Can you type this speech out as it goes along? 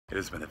It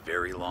has been a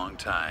very long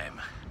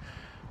time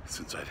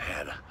since I've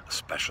had a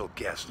special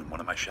guest in one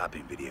of my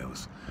shopping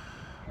videos.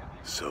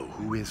 So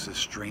who is the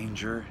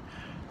stranger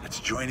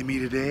that's joining me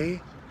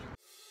today?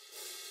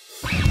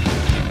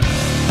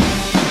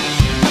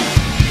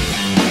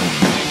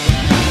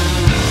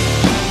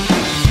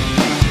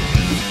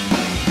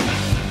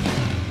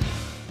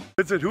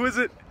 Who is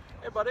it?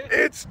 Hey buddy.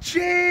 It's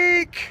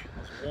Jake!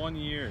 It's 1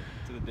 year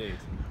to the date.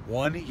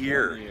 1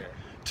 year. 1 year.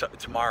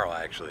 Tomorrow,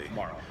 actually.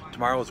 Tomorrow.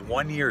 Tomorrow is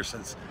 1 year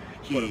since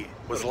he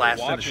was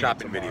last in a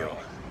shopping video.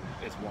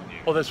 It's 1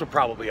 year. Well, this will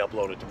probably be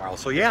uploaded tomorrow.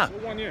 So yeah,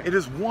 1 year. It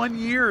is 1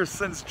 year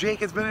since Jake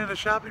has been in a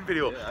shopping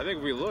video. Yeah, I think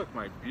if we look,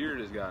 my beard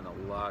has gotten a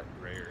lot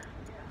grayer.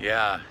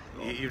 Yeah,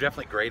 you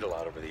definitely grayed a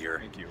lot over the year.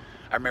 Thank you.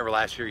 I remember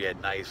last year you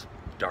had nice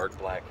dark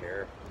black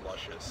hair.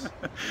 Luscious.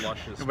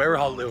 Luscious. Remember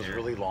how it was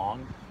really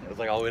long? It was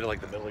like all the way to like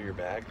the middle of your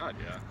back. God,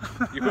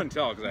 yeah. You couldn't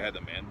tell because I had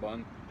the man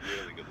bun.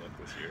 Really good look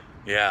this year.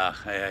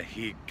 Yeah,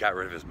 he got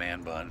rid of his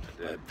man bun.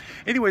 But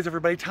anyways,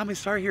 everybody, Tommy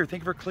Star here.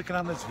 Thank you for clicking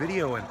on this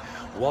video and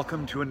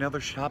welcome to another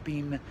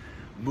shopping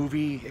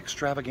movie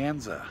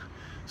extravaganza.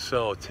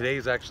 So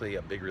today's actually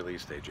a big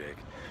release day, Jake.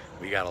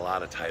 We got a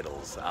lot of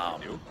titles.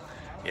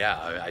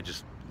 Yeah, I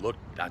just looked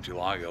not too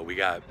long ago. We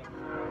got,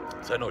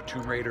 so I know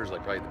Tomb Raider's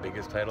like probably the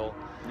biggest title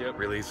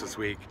released this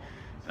week.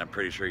 And I'm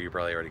pretty sure you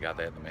probably already got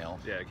that in the mail.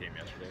 Yeah, it came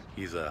yesterday.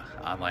 He's a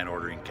online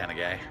ordering kind of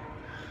guy.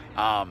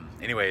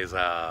 Anyways,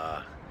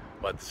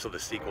 so the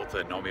sequel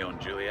to Romeo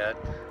and Juliet.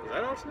 Is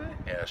that out today?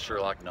 Yeah,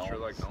 Sherlock Gnomes.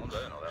 Sherlock Gnomes? I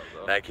didn't know that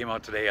was out. That came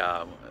out today.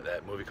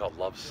 That movie called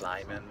Love,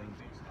 Simon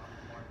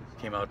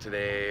came out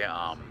today.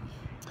 I'm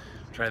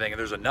trying to think.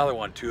 There's another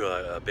one too,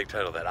 a big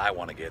title that I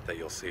want to get that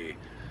you'll see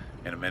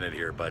in a minute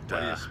here. But why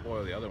do you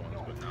spoil the other ones,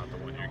 but not the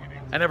one you're getting?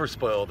 I never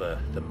spoil the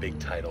big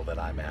title that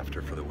I'm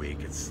after for the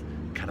week. It's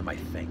kind of my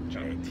thing,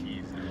 Jake. Kind of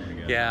tease,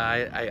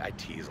 yeah, I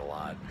tease a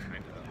lot.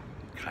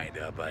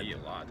 Kinda, but a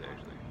lot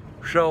actually.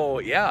 So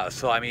yeah,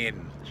 so I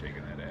mean,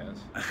 shaking that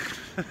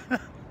ass.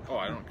 Oh,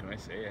 I don't. Can I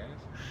say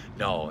ass?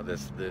 No,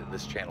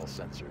 this channel's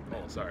censored.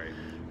 Oh, sorry.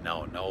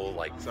 No,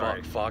 like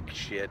fuck,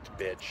 shit,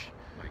 bitch.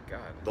 My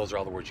God. Those are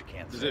all the words you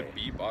can't say. Does it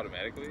beep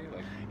automatically?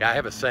 Like. Yeah, I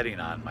have a setting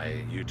on my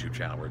YouTube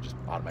channel where it just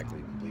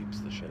automatically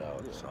bleeps the shit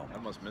out. Cool. So I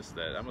must miss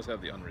that. I must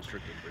have the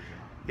unrestricted version.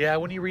 Yeah,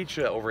 when you reach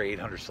over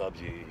 800 subs,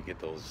 you get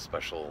those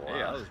special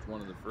I was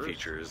one of the first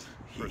features.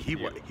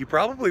 He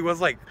probably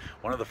was like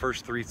one of the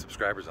first 3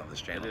 subscribers on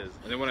this channel. It is.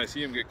 And then when I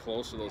see him get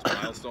close to those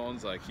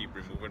milestones, I keep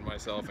removing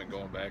myself and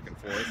going back and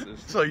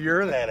forth. So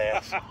you're that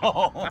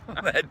asshole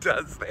that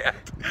does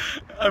that.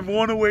 I'm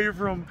 1 away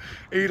from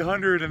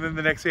 800, and then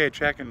the next day I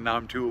check, and now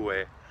I'm 2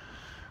 away.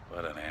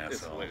 What an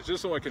asshole. It's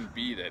just so I can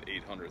be that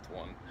 800th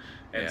one,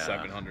 and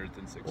 700th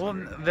and 600th.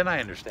 Well, then I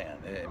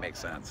understand. It makes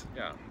sense.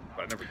 Yeah,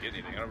 but I never get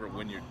anything. I never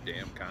win your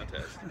damn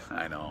contest.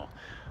 I know.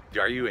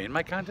 Are you in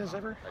my contest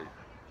ever? I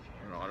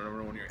don't know. I don't ever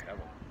know when you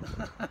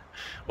have them.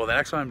 Well, the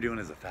next one I'm doing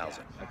is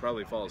 1,000. I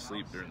probably fall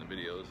asleep during the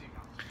videos.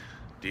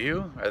 Do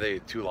you? Are they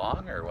too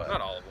long or what?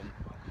 Not all of them.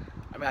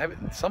 I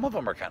mean, some of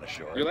them are kind of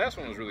short. Your last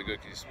one was really good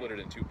because you split it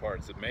in 2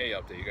 parts. The May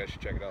update, you guys should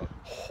check it out.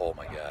 Oh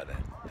my God,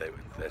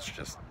 that's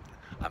just,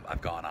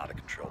 I've gone out of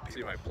control, people.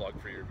 See my plug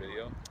for your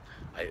video?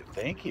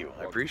 Thank you.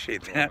 I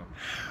appreciate that.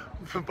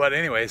 But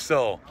anyway,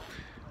 so,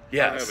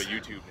 yes. I don't have a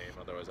YouTube name,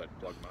 otherwise I'd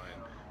plug mine.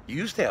 You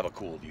used to have a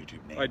cool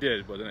YouTube name. I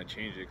did, but then I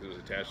changed it because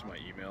it was attached to my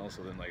email.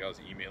 So then, like, I was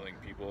emailing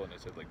people and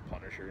it said, like,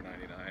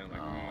 Punisher99. I'm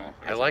like,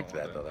 I liked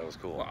that, though. That was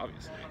cool. Well,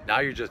 obviously. Now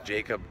you're just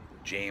Jacob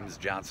James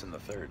Johnson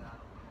III,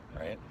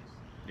 right?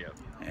 Yeah.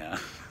 Yeah.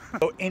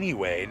 So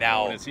anyway,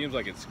 now... When it seems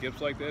like it skips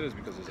like that is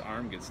because his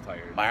arm gets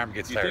tired. My arm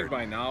gets tired. Do you think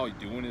by now,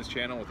 doing his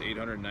channel with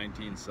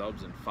 819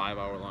 subs and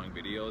 5-hour-long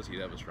videos,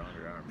 he'd have a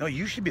stronger arm? No,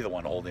 you should be the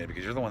one holding it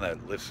because you're the one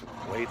that lifts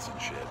weights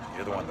and shit.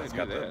 You're the one that's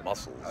got the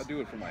muscles. I'll do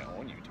it for my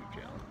own YouTube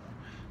channel.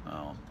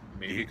 Oh.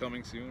 Maybe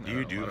coming soon. Do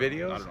you do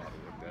videos? I don't know how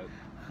to work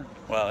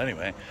that. Well,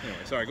 anyway.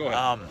 Sorry, go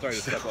ahead. Sorry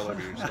to step all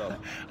over your stuff.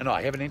 No,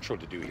 I have an intro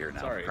to do here now.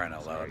 Sorry. For crying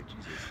out loud. Sorry,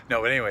 Jesus.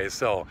 No, but anyway,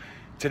 so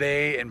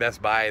today in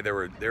Best Buy,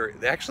 there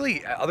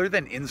actually, other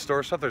than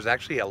in-store stuff, there's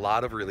actually a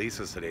lot of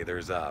releases today.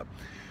 There's the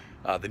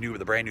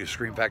brand new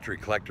Scream Factory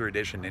Collector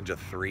Edition Ninja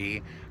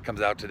 3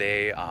 comes out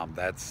today.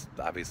 That's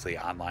obviously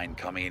online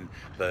coming.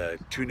 The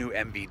 2 new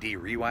MVD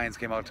rewinds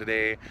came out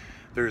today.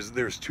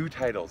 There's 2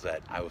 titles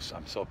that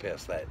I'm so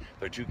pissed that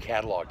they're 2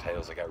 catalog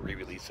titles that got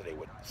re-released today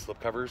with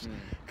slipcovers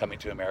coming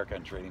to America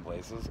and trading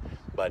places,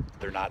 but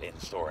they're not in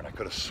store. And I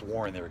could have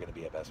sworn they were going to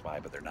be at Best Buy,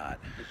 but they're not.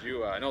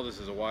 I know this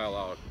is a while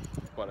out,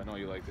 but I know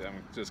you like that.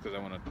 just because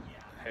I want to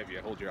have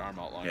you hold your arm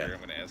out longer, I'm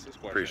going to ask this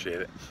question.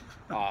 Appreciate it.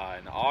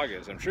 In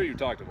August, I'm sure you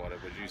talked about it,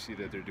 but you see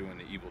that they're doing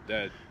the Evil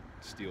Dead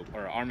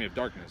Army of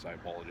Darkness. I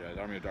apologize.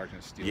 Army of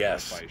Darkness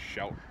Steelbook by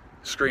Shout.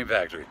 Scream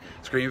Factory.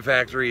 Scream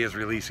Factory is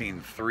releasing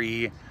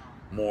 3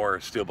 more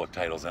Steelbook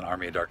titles, and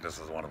Army of Darkness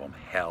is one of them.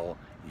 Hell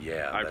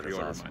yeah. I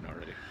pre-ordered mine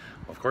already.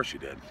 Well, of course you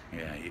did.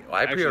 Yeah,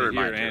 I pre-ordered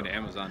mine too. And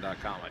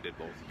Amazon.com, I did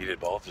both. You did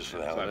both just for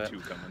the hell of it? I have 2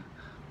 coming.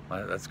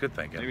 Well, that's good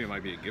thinking. Maybe it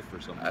might be a gift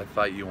for something. I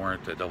thought you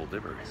weren't a double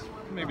dipper.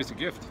 Maybe it's a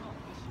gift.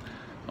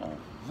 Oh,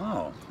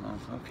 Oh,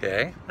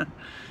 okay.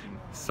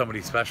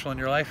 Somebody special in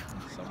your life?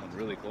 Someone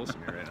really close to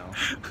me right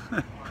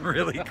now.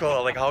 Really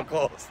cool. Like how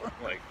close?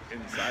 Like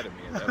inside of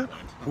me at that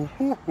point.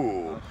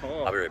 Ooh.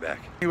 I'll be right back.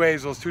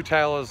 Anyways, those two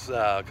titles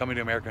coming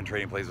to American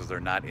Trading Places, they're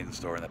not in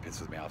store, and that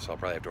pisses me off. So I'll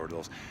probably have to order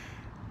those.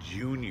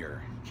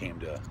 Junior came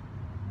to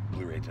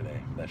Blu Ray today.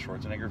 That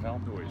Schwarzenegger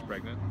film. Oh, he's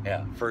pregnant.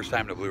 Yeah, first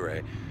time to Blu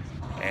Ray,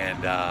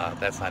 and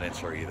that's not in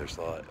store either.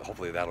 So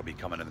hopefully that'll be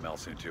coming in the mail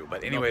soon too.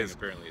 But anyways, nothing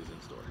apparently is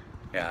in store.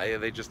 Yeah,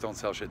 they just don't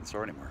sell shit in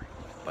store anymore.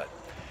 But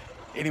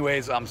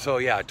anyways, so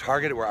yeah,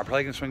 Target. I'm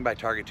probably gonna swing by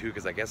Target too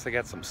because I guess they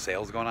got some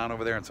sales going on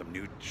over there and some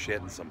new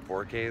shit and some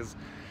 4Ks.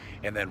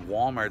 And then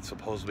Walmart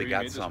supposedly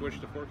got some. Have you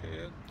made the switch to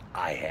 4K yet?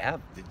 I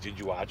have. Did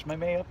you watch my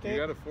May update? You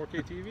got a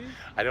 4K TV?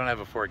 I don't have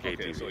a 4K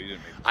TV. So you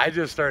didn't make I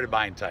just started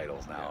buying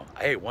titles now.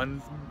 Yeah. Hey,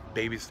 one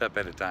baby step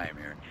at a time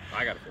here.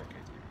 I got a 4K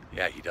TV.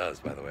 Yeah, he does,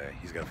 by the way.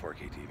 He's got a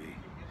 4K TV.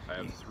 I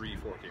have 3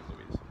 4K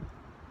movies.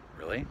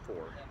 Really? 4.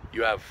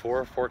 You have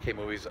 4 4K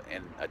movies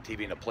and a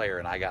TV and a player,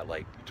 and I got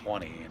like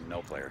 20 and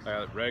no player.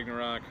 I got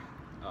Ragnarok,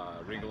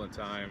 Wrinkle in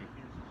Time,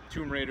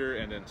 Tomb Raider,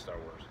 and then Star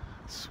Wars.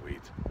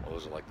 Sweet. Well,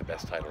 those are like the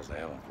best titles they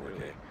have on 4K.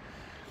 Really?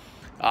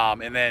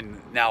 And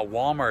then now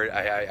Walmart,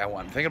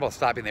 I'm thinking about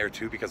stopping there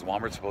too because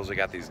Walmart supposedly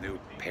got these new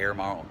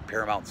Paramount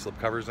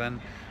slipcovers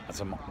in on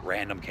some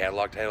random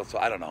catalog titles. So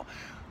I don't know.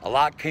 A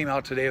lot came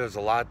out today. There's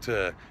a lot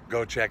to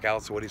go check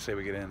out. So what do you say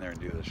we get in there and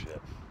do this shit?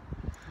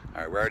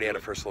 All right, we're already at a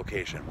first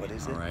location. What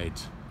is it? All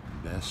right,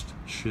 best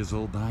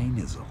shizzle die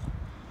nizzle.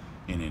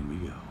 And in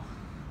we go.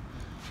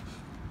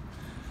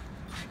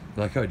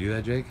 You like how I do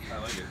that, Jake? I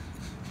like it.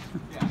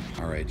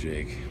 All right,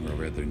 Jake, we're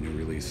over at the new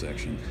release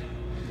section.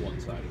 One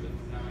side of it.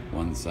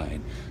 One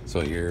side. So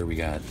here we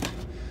got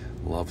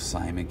Love,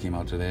 Simon came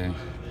out today.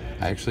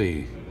 I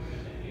actually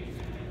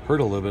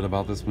heard a little bit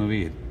about this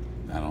movie.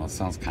 I don't know, it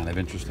sounds kind of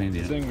interesting. Are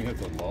you saying we have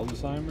to love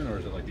Simon, or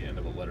is it like the end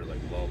of a letter like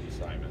love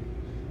Simon?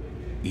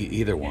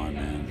 Either one,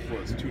 man.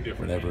 Well, it's 2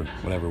 different.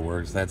 Whatever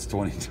works. That's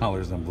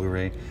 $20 on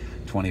Blu-ray,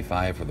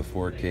 $25 for the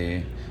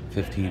 4K,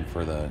 $15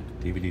 for the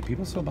DVD.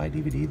 People still buy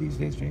DVD these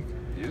days, Jake?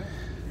 Yeah.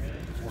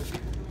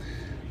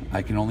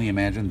 I can only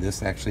imagine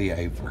this. Actually,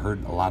 I've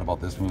heard a lot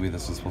about this movie.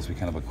 This is supposed to be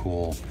kind of a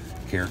cool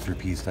character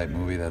piece type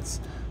movie.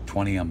 That's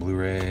 $20 on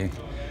Blu-ray.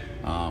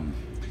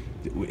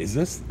 Is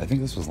this? I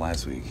think this was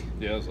last week.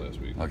 Yeah, it was last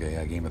week. Okay,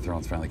 yeah. Game of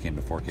Thrones finally came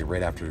to 4K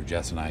right after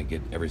Jess and I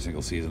get every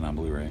single season on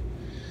Blu-ray.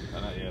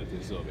 Not yet.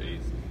 They still have 8.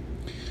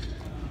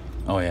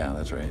 Oh yeah,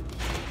 that's right.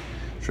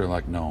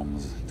 Sherlock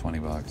Gnomes,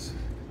 $20.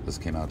 This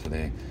came out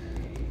today.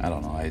 I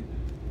don't know.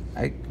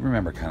 I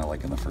remember kind of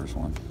liking the first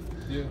one.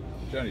 Yeah,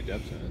 Johnny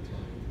Depp's in it.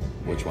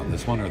 Which one?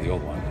 This one or the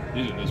old one?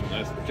 He's in this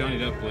one. Johnny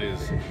Depp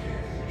plays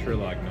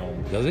Sherlock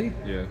Gnome. Does he?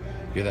 Yeah. You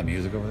hear that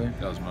music over there?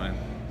 That was mine.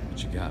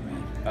 What you got,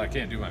 man? I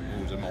can't do my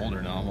moves. I'm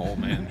older now. I'm an old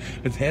man.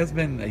 It has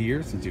been a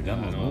year since you've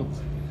done those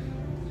moves.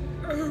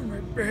 Oh,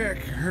 my back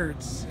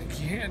hurts. I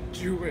can't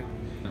do it.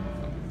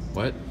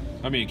 What?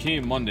 I mean, it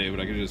came Monday, but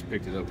I could have just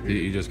picked it up here.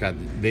 You just got...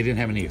 They didn't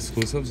have any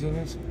exclusives of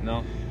this?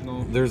 No.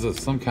 There's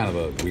some kind of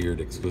a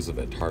weird exclusive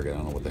at Target. I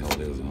don't know what the hell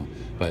it is,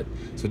 but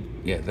so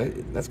yeah,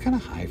 that's kind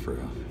of high for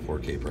a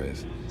 4K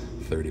price.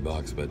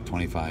 $30, but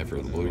 $25 for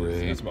the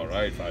Blu-ray. That's about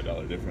right.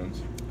 $5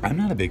 difference. I'm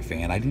not a big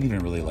fan. I didn't even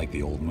really like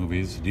the old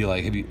movies. Do you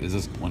like? Is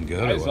this one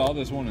good? I saw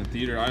this one in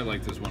theater. I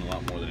like this one a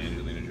lot more than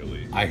Angelina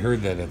Jolie. I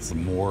heard that it's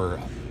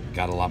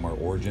got a lot more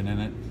origin in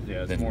it.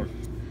 Yeah, it's more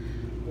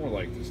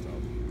like this stuff.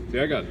 See,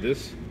 I got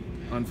this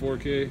on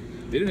 4K.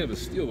 They didn't have a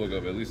steelbook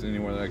of it, at least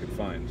anywhere that I could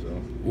find. So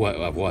what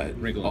of what?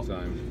 Wrinkle in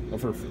Time.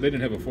 They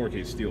didn't have a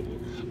 4K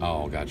steelbook.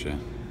 Oh, gotcha.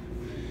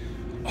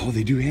 Oh,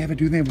 they do have it.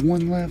 Do they have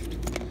one left?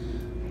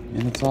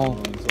 And it's all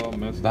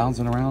messed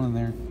bouncing around in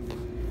there.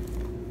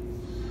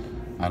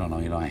 I don't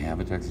know. I have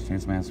a Texas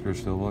Chainsaw Massacre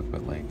steelbook,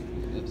 but like,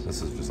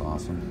 this is just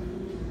awesome.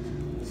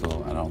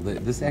 So I don't know.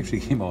 This actually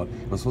came out.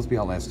 It was supposed to be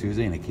out last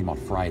Tuesday, and it came out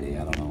Friday.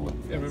 I don't know what.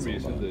 Yeah, I remember you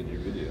said that in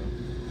your video.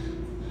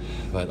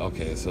 But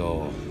okay,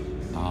 so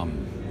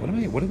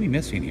what are we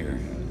missing here?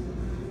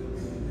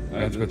 I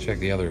have to go check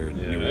the other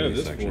new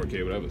release section. I have this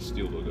 4K, but I have a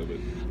steelbook of it.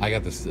 I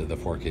got the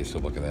 4K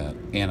steelbook of that,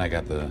 and I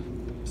got the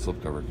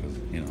slipcover because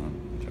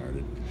I'm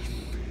retarded.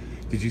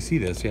 Did you see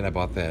this yet? I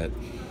bought that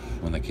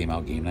when that came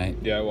out game night.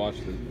 Yeah, I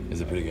watched it.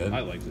 Is it pretty good? I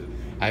liked it.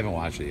 I haven't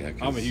watched it yet.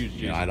 I'm a huge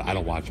Jason I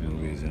don't watch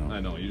movies.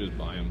 I know, you just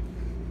buy them.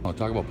 Oh,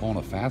 talk about pulling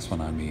a fast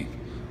one on me.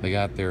 They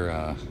got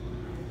their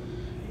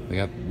they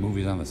got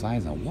movies on the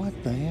sides now. What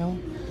the hell?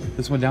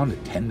 This went down to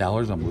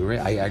 $10 on Blu-ray.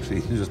 I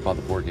actually just bought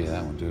the 4K of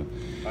that one too.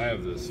 I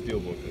have the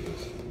steelbook of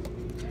this.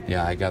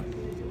 Yeah, I got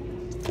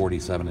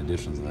 47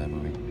 editions of that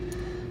movie.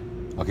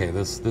 Okay,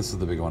 this is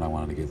the big one I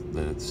wanted to get,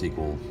 the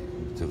sequel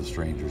to The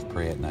Strangers,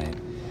 Pray at Night.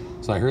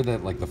 So I heard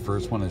that like the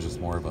first one is just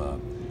more of a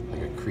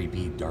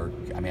creepy, dark.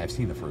 I mean, I've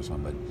seen the first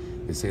one, but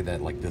they say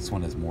that like this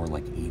one is more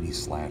like 80s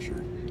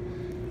slasher.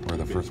 Where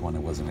the first one,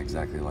 it wasn't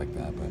exactly like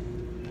that, but...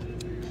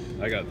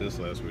 I got this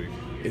last week.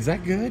 Is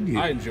that good?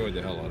 I enjoyed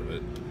the hell out of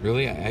it.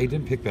 Really? I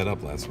didn't pick that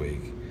up last week.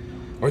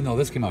 Or no,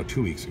 this came out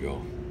 2 weeks ago.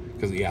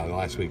 Because, yeah,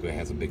 last week we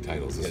had some big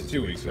titles. Yeah,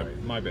 2 weeks, sorry.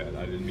 My bad.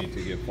 I didn't mean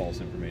to give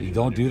false information. You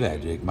don't do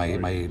that, Jake.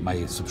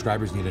 My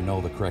subscribers need to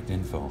know the correct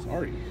info.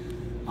 Sorry.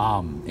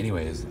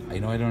 Anyways, I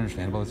know I don't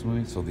understand about this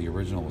movie. So the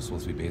original was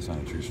supposed to be based on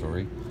a true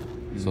story.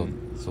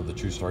 Mm-hmm. So the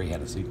true story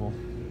had a sequel.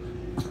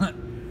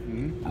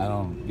 Mm-hmm. I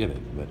don't get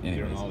it, but anyways.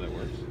 You don't know how that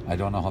works. I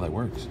don't know how that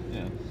works.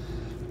 Yeah.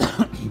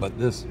 But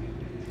this,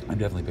 I'm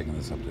definitely picking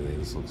this up today.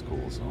 This looks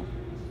cool.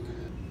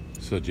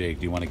 So Jake,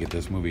 do you want to get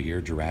this movie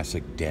here,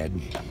 Jurassic Dead?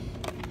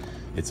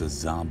 It's a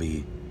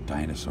zombie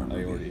dinosaur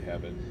movie. I already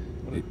have it.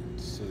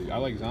 I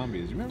like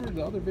zombies. You remember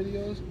the other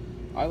videos?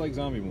 I like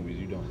zombie movies.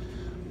 You don't.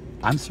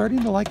 I'm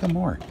starting to like them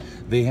more.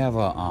 They have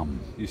a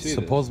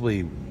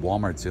supposedly this?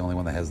 Walmart's the only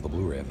one that has the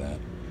Blu Ray of that.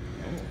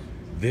 Oh.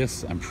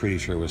 This I'm pretty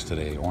sure was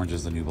today. Orange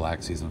is the New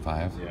Black season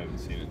 5. Yeah, I haven't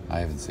seen it. I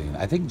haven't seen it.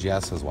 I think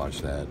Jess has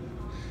watched that.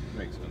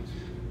 Makes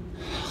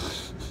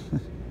sense.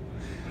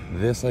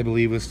 This I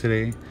believe was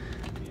today.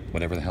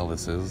 Whatever the hell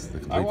this is. The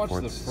complete I watched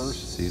fourth the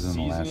first season,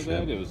 the last of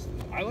that. It was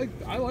I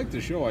liked the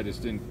show. I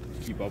just didn't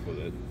keep up with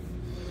it.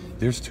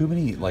 There's too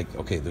many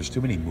there's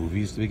too many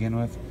movies to begin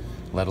with,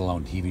 let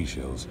alone TV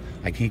shows.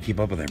 I can't keep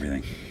up with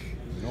everything.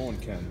 No one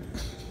can.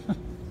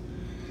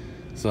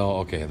 So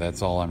okay,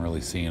 that's all I'm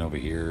really seeing over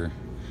here.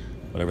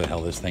 Whatever the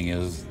hell this thing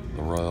is,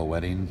 the royal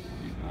wedding.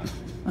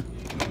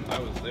 I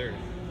was there.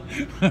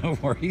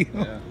 Were you?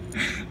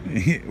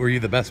 Yeah. Were you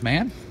the best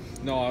man?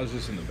 No, I was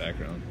just in the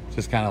background.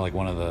 Just kind of like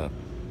one of the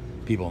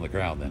people in the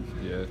crowd then.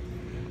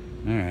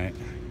 Yeah. All right.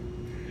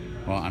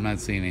 Well, I'm not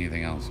seeing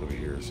anything else over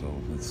here, so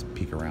let's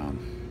peek around.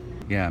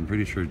 Yeah, I'm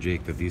pretty sure,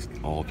 Jake, that these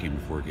all came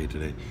to 4K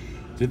today.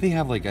 Did they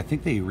have, I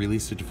think they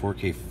released it to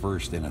 4K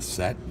first in a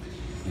set,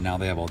 and now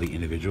they have all the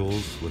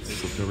individuals with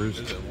slipcovers.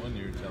 There's that one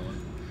you were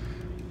telling.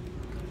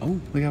 Oh,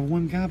 they have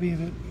one copy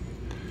of it.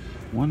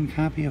 One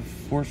copy of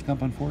Forrest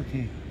Gump on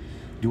 4K.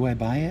 Do I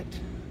buy it?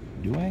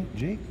 Do I,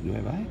 Jake? Do I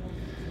buy it?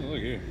 Oh, look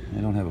here.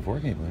 I don't have a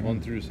 4K player.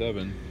 1 through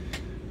 7.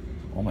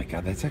 Oh my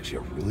God, that's actually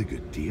a really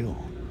good deal.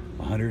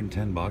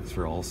 $110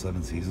 for all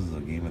 7 seasons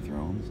of Game of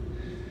Thrones.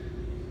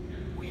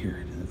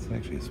 Weird. That's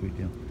actually a sweet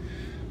deal.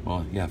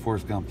 Well, yeah,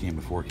 Forrest Gump came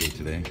to 4K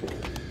today,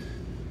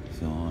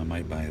 so I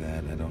might buy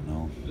that. I don't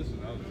know. This is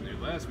your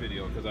last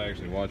video because I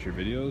actually watch your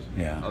videos.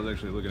 Yeah. I was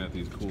actually looking at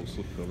these cool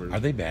slipcovers. Are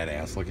they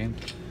badass looking?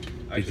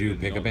 Did you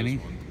pick up any?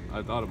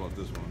 I thought about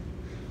this one.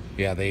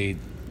 Yeah, they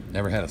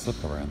never had a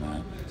slipcover on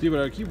that. See,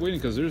 but I keep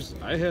waiting because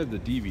I had the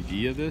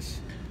DVD of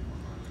this,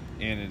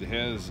 and it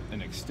has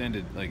an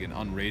extended, like an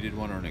unrated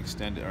one or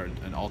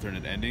an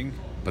alternate ending.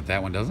 But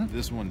that one doesn't?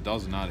 This one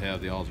does not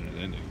have the alternate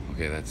ending.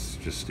 Okay, that's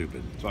just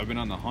stupid. So I've been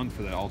on the hunt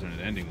for that alternate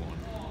ending one.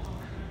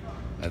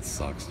 That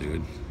sucks,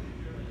 dude.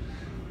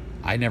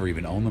 I never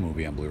even owned the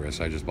movie on Blu Ray,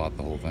 so I just bought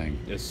the whole thing.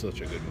 It's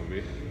such a good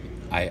movie.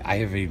 I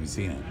haven't even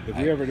seen it. If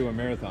we ever do a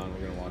marathon,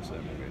 we're going to watch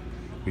that movie.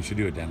 We should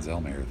do a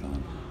Denzel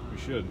marathon. We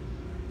should.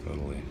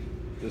 Totally.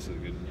 This is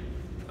good.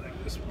 I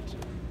like this one too.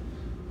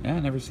 Yeah,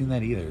 I've never seen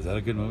that either. Is that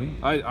a good movie?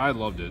 I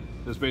loved it.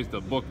 It's based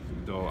the book,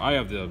 though. I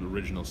have the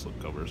original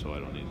slipcover, so I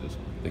don't need this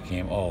one. That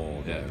came. Oh,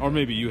 okay. Yeah. Or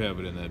maybe you have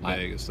it in that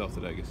bag of stuff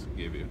that I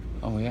gave you.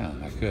 Oh yeah,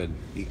 I could.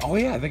 Oh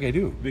yeah, I think I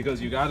do.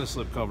 Because you got a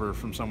slipcover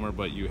from somewhere,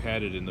 but you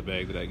had it in the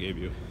bag that I gave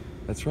you.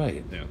 That's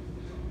right. Yeah.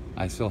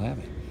 I still have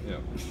it. Yeah.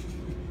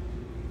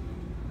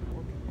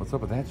 What's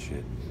up with that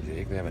shit,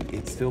 Jake? They have an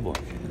It Steelbook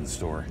in the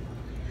store.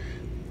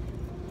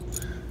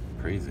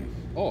 Crazy.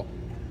 Oh.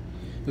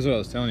 This is what I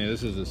was telling you.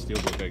 This is the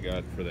steelbook I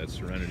got for that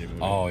Serenity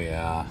movie. Oh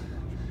yeah.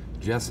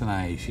 Jess and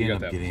I, she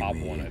ended up getting pop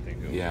the one, I think.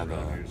 Yeah, the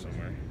here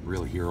somewhere.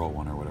 Real Hero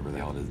one or whatever the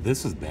hell it is.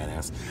 This is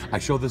badass. I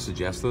showed this to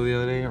Jess though the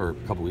other day or a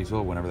couple weeks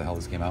ago, whenever the hell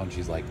this came out, and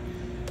she's like,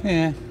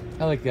 "Eh,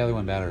 I like the other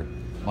one better."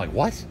 I'm like,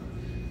 "What?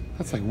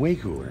 That's like way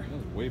cooler."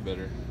 That's way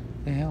better.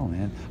 The hell,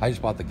 man! I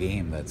just bought the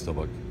game, that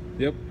steelbook.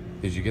 Yep.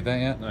 Did you get that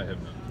yet? I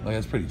have not. Like,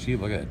 that's pretty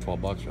cheap. Look at it,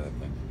 $12 for that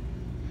thing.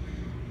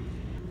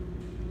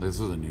 This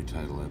is a new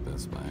title at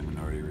Best Buy.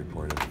 Minority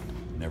Report.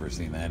 Never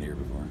seen that here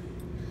before.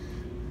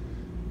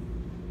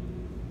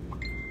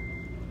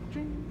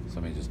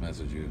 Somebody just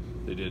messaged you.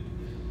 They did.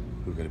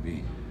 Who could it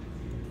be?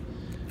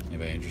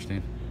 Anybody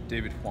interesting?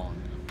 David Huang.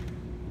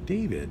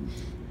 David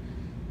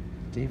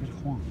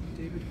Huang.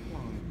 David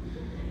Huang.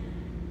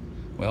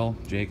 Well,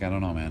 Jake, I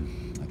don't know,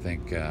 man. I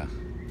think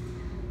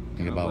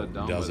about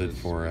does it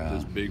for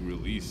this big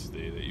release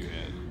day that you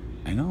had.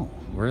 I know.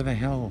 Where the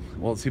hell?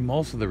 Well, see,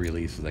 most of the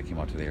releases that came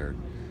out today are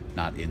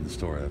not in the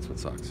store. That's what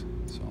sucks.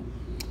 So.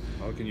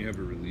 How can you have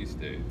a release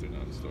day if they're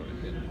not in the store?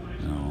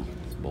 No,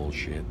 it's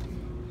bullshit.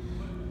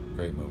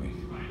 Great movie.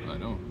 I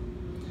know.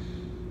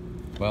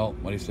 Well,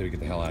 what do you say we get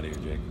the hell out of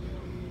here, Jake?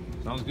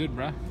 Sounds good,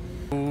 bruh.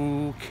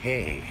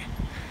 Okay,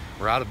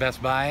 we're out of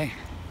Best Buy.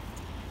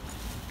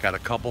 Got a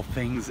couple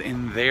things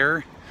in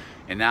there,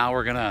 and now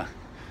we're gonna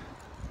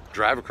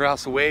drive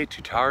across the way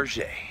to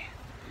Target.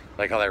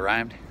 Like how that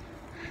rhymed?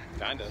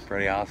 Kinda.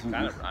 Pretty awesome.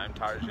 Kind of rhymed.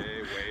 Target,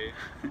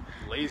 way.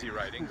 Lazy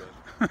writing,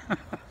 but.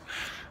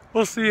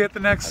 We'll see you at the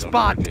next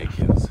spot. Where Jake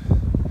is.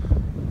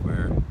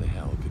 Where the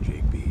hell could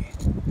Jake be?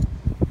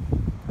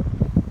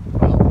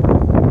 Well,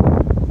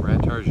 we're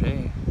at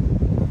Target.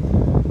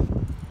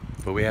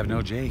 But we have have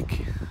no Jake.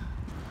 There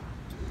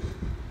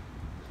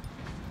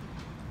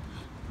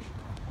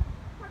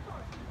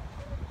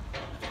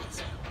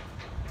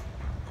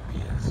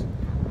he is.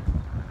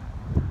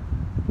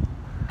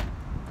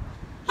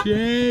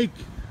 Jake!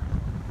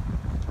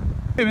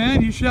 Hey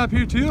man, you shop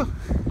here too?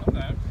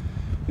 Okay.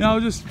 You know, I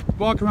was just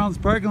walking around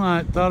this parking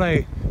lot, thought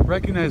I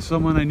recognized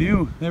someone I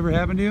knew. Never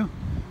happened to you?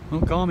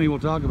 Don't call me, we'll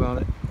talk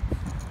about it.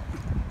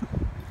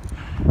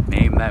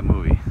 Name that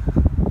movie.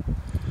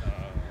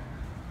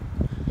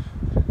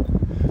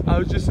 I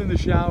was just in the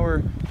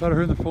shower, thought I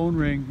heard the phone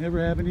ring. Never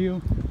happened to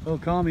you? Well,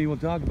 call me, we'll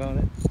talk about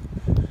it.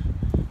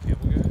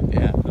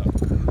 Yeah.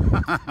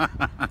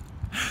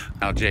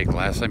 Now Jake,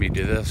 last time you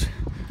did this,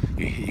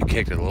 you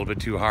kicked it a little bit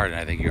too hard and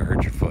I think you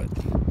hurt your foot.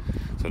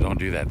 So don't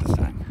do that this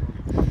time.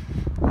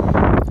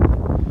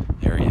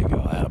 There you go,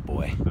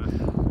 attaboy.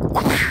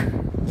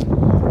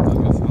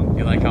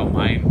 You like how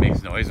mine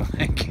makes noise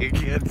when I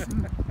kick it?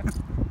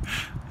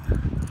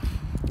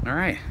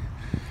 Alright.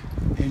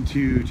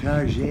 Into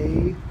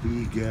Target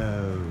we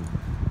go.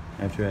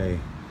 After I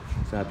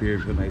stop here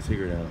and put my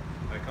cigarette out.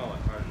 I call it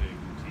Target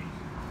Boutique.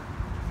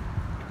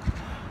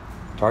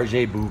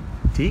 Target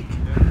Boutique?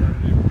 Yeah,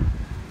 Target.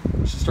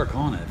 We should start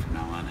calling it from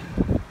now on.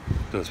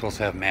 So it's supposed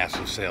to have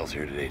massive sales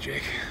here today,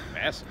 Jake.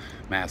 Massive?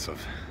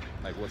 Massive.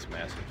 Like what's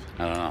massive?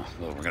 I don't know.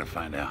 Well, we're going to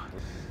find out.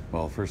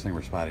 Well, first thing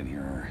we're spotting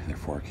here are their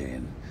 4K,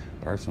 and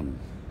there are some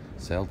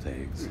sale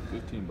tags.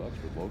 $15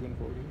 for Logan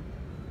 4K?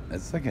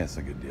 That's, I guess,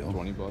 a good deal.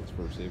 $20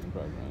 for Saving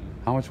Private Ryan.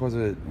 How much was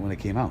it when it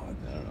came out? I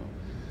don't know.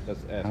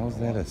 That's How is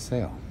that a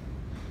sale?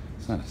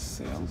 It's not a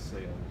sale. It's a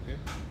sale, okay?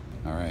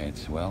 All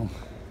right, well,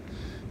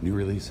 new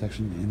release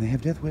section, and they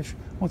have Death Wish.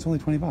 Oh, it's only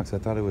 $20. I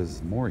thought it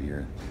was more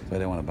here, so I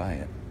didn't want to buy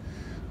it.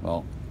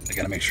 Well, I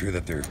got to make sure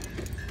that their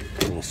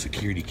little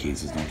security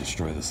cases don't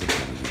destroy the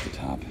slipcovers at the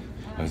top.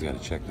 I always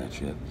got to check that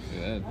shit.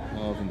 Yeah,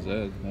 how often's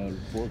that?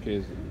 4K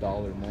is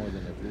 $1 more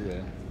than a Blu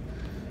Ray.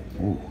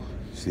 Ooh,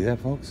 see that,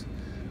 folks?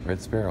 Red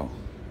Sparrow.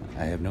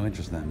 I have no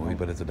interest in that movie,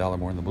 but it's $1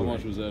 more than the Blu Ray. How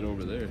much was that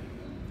over there?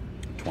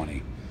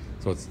 20.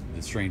 So it's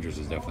the Strangers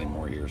is definitely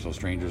more here. So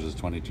Strangers is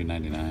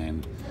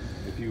 $22.99.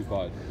 If you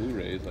bought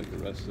Blu-rays like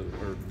the rest of,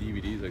 or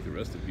DVDs like the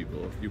rest of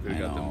people, you could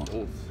have got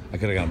them both. I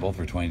could have got them both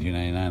for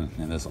 $22.99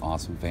 in this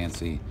awesome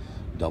fancy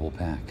double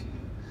pack.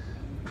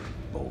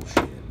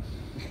 Bullshit.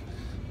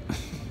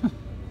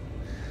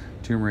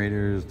 Tomb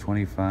Raiders,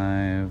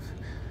 25.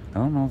 I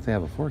don't know if they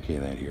have a 4K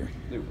of that here.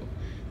 They will.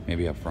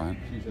 Maybe up front.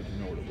 You just have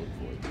to know what to look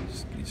for.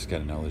 You just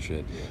gotta know the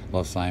shit. Yeah.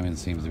 Love Simon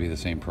seems to be the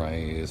same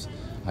price.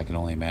 I Can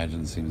Only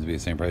Imagine seems to be the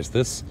same price.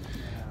 This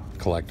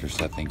collector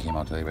set thing came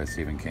out today by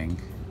Stephen King.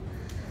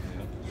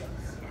 Yeah.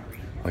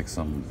 Like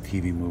some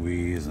TV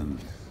movies and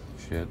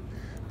shit,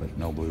 but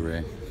no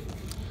Blu-ray.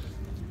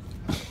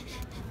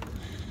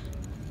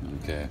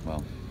 Okay,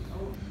 well.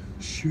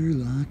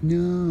 Sherlock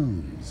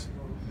Gnomes.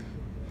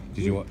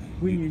 Did you?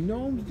 When your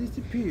gnomes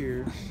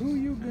disappear, who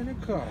you gonna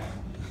call?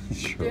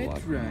 Sherlock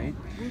That's right.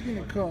 We're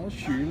gonna call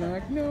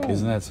Sherlock Gnomes.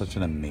 Isn't that such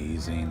an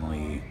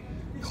amazingly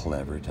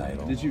clever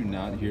title? Did you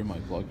not hear my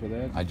plug for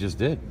that? I just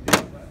did.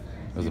 It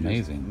was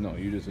amazing. No,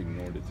 you just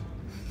ignored it.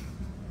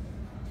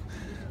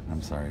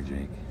 I'm sorry,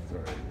 Jake.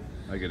 Sorry.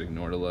 I get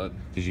ignored a lot.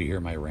 Did you hear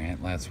my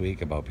rant last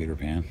week about Peter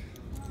Pan?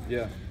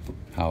 Yeah.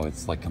 How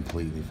it's like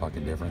completely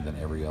fucking different than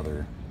every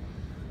other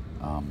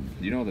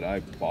You know that I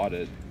bought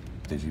it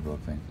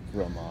digibook thing?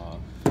 from,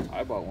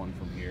 I bought one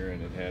from here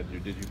and it had your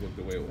digibook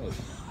the way it was.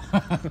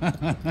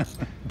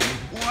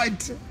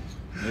 What?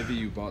 Maybe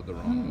you bought the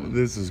wrong one.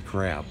 This is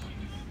crap.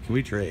 Can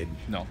we trade?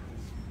 No.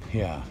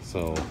 Yeah,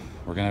 so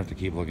we're gonna have to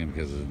keep looking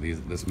because of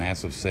this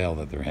massive sale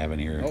that they're having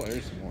here. Oh,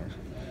 there's some more.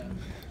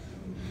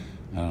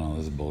 I don't know,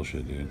 this is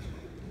bullshit, dude.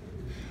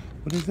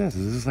 What is this?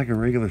 Is this like a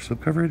regular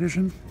slipcover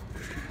edition?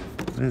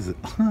 What is it?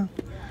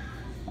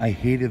 I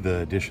hated the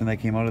edition that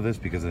came out of this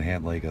because it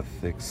had like a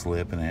thick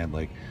slip and it had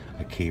like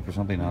a cape or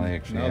something. Now they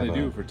actually Now have they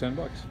do for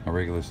 $10. a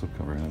regular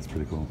slipcover, and that's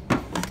pretty cool.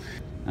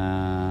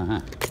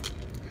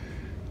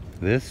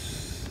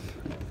 This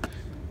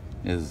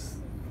is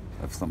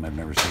something I've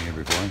never seen here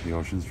before. The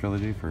Oceans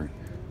trilogy for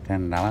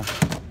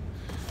 $10.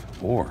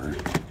 Or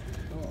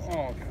Oh,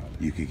 God.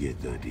 you could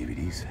get the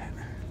DVD set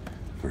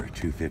for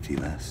 $2.50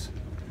 less.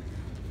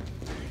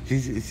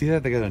 See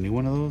that they got a new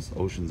one of those?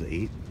 Oceans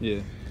 8?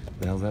 Yeah.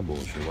 The hell's that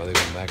bullshit? Why are they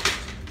going backwards?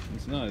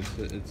 It's not.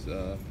 It's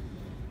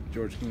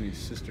George Clooney's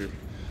sister.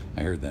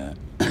 I heard that.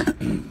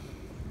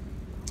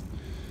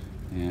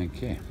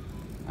 Okay.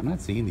 I'm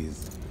not seeing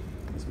this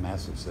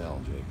massive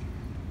sale, Jake.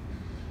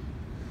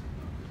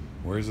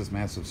 Where's this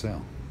massive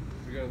sale?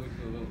 We gotta look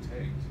for the little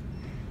tags.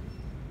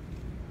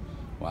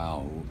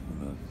 Wow,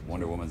 the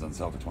Wonder Woman's on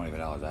sale for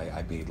 $25.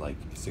 I paid like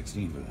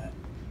 $16 for that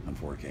on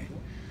 4K.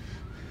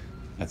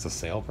 That's a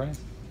sale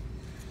price?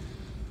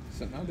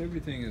 So not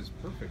everything is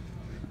perfect.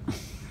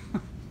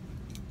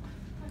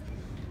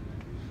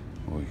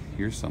 Well,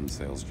 here's some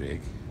sales,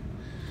 Jake.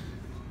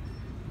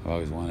 I've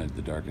always wanted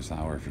The Darkest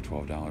Hour for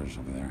 $12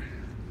 over there.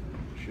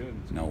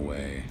 Should. No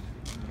way.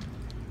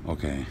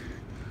 Okay,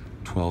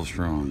 12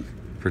 strong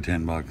for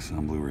 $10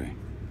 on Blu Ray.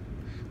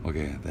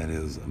 Okay, that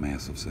is a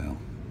massive sale.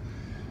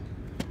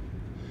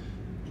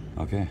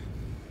 Okay.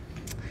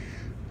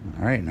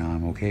 All right, now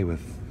I'm okay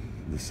with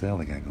the sale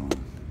they got going.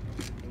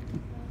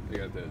 They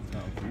got that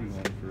Tom Cruise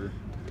one for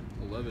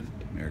 11.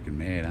 American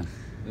made, huh?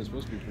 That's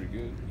supposed to be pretty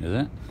good. Is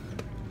it?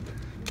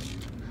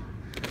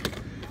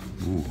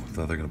 Ooh,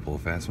 thought they were gonna pull a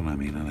fast one on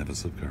me and not have a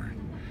slipcover.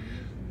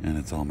 And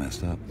it's all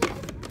messed up.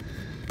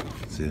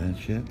 See that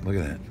shit? Look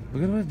at that.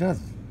 Look at what it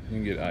does. You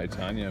can get I,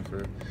 Tonya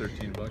for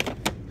 13 bucks.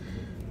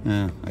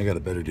 Yeah, I got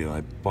a better deal.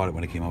 I bought it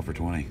when it came out for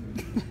 20.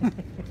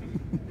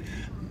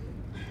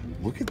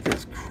 Look at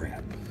this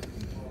crap.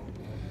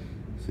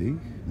 See?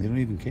 They don't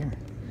even care.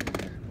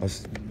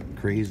 Us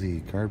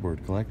crazy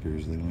cardboard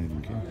collectors, they don't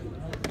even care.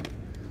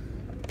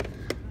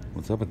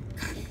 What's up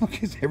with...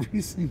 Look at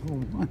every single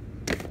one.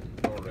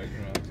 Oh,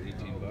 Ragnarok's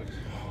 18 bucks.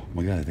 Oh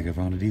my god, I think I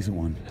found a decent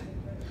one.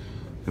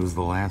 It was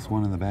the last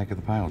one in the back of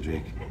the pile,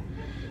 Jake.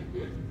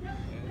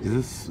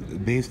 This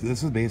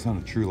is based on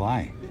a true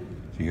lie.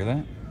 Did you hear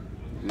that?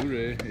 Blu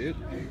Ray, it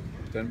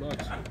 10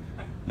 bucks.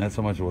 That's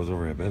how much it was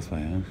over at Best Buy,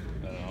 huh? I don't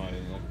know, I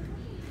didn't look.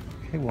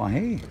 Okay, well,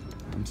 hey,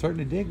 I'm starting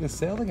to dig this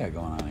sale they got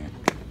going on here.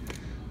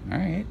 All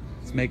right,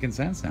 it's making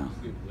sense now.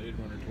 Get Blade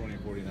Runner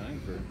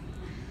 2049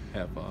 for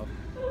half off.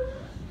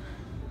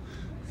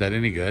 Is that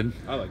any good?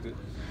 I liked it.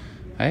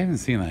 I haven't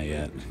seen that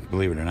yet,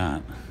 believe it or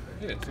not.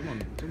 Yeah,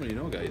 someone you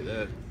know got you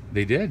that.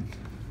 They did,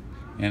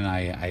 and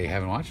I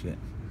haven't watched it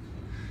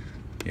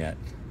yet.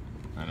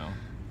 I know.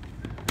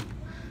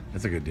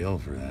 That's a good deal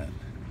for that.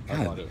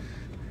 I bought it.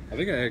 I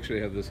think I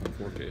actually have this on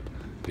 4K.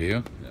 Do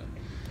you? Yeah.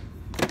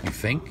 You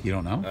think? You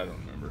don't know? I don't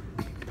remember.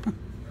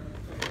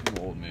 I'm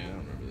old, man. I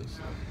don't remember this.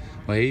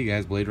 Well, hey, you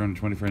guys, Blade Runner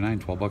 2049,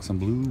 12 bucks on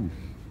Blue.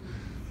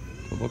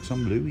 12 bucks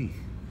on Bluey.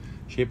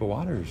 Shape of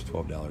Water is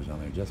 $12 on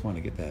there. Just want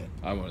to get that.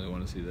 I really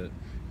want to see that.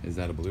 Is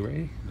that a Blu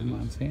Ray? It is.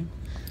 I'm saying?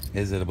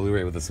 Is it a Blu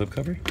Ray with a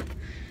slipcover?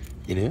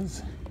 It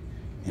is.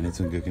 And it's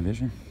in good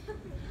condition.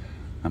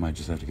 I might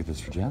just have to get this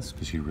for Jess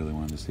because she really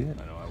wanted to see it.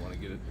 I know, I want to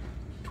get it.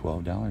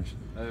 $12.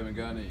 I haven't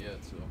gotten it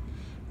yet, so.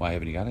 Why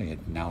haven't you got it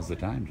yet? Now's the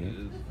time, Jake. It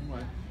is.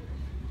 Why?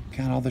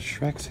 God, all the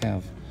Shreks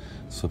have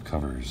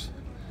slipcovers.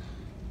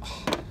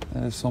 Oh,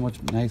 that is so much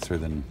nicer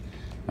than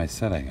my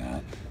set I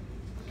got.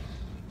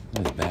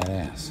 That is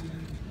badass.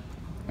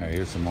 All right,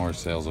 here's some more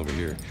sales over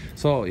here.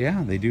 So,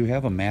 yeah, they do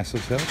have a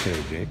massive sale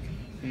today, Jake.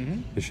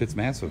 Mm-hmm. This shit's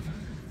massive.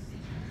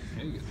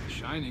 Yeah, you get The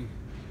Shining.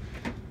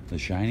 The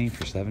Shining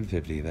for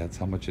 $7.50. That's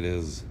how much it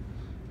is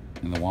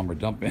in the Walmart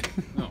dumping.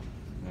 No.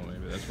 Well,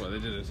 maybe that's why they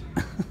did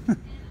it.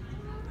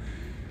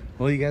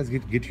 Well, you guys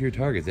get to your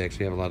targets. They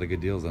actually have a lot of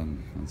good deals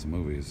on some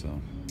movies. So, all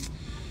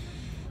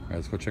right,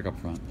 let's go check up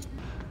front.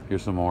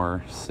 Here's some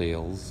more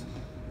sales.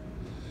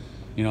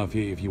 You know, if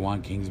you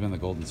want Kingsman: The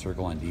Golden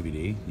Circle on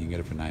DVD, you can get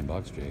it for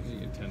 $9, Jake. You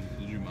get 10.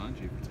 Did you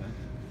Jumanji for 10?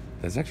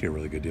 That's actually a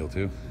really good deal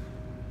too.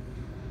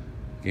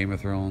 Game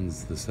of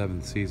Thrones, the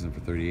 7th season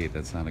for $38.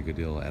 That's not a good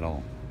deal at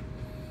all.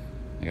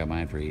 I got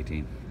mine for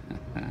 $18. You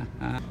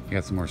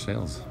got some more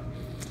sales.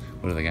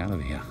 What do they got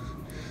over here?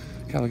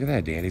 God, look at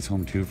that. Daddy's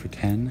Home 2 for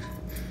 $10.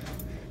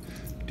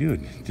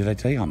 Dude, did I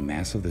tell you how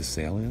massive this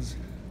sale is?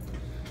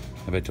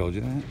 Have I told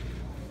you that?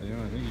 Yeah,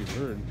 I think you've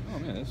heard. Oh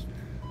man, that's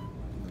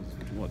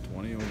what,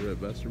 20 over at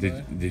Best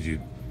Buy? Did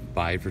you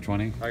buy it for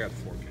 20? I got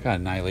the 4K. God,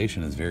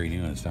 Annihilation is very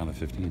new and it's down to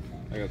 15.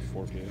 I got the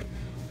 4K.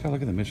 God,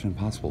 look at the Mission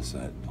Impossible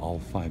set. All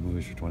 5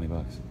 movies for $20.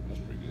 That's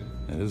pretty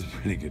good. That is a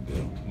pretty good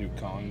deal. New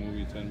Kong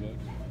movie, 10 bucks.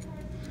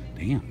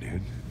 Damn,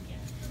 dude.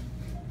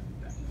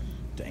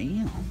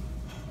 Damn.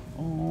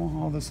 Oh,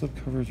 all the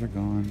slipcovers are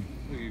gone.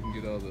 You can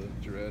get all the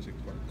Jurassic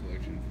Park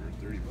collection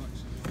for 30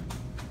 bucks.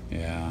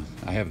 Yeah,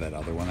 I have that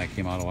other one that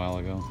came out a while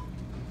ago.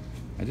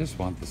 I just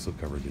want the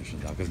slipcover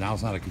editions out because now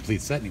it's not a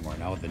complete set anymore.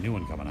 Now with the new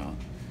one coming out.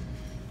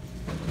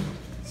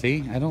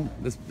 See,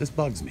 this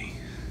bugs me.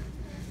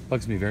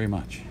 Bugs me very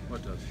much.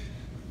 What does?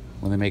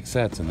 When they make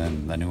sets and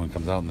then the new one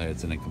comes out and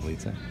it's an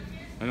incomplete set.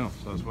 I know,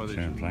 so that's why they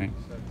Sure, should. right.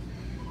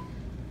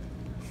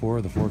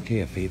 For the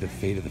 4K, a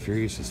Fate of the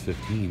Furious is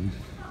 $15.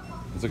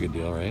 That's a good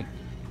deal, right?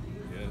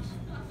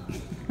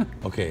 Yes.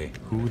 Okay,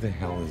 who the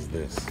hell is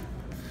this?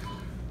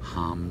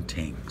 Ham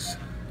Tanks.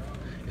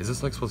 Is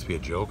this like supposed to be a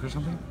joke or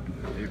something?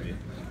 Maybe.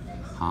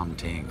 Ham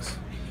Tanks.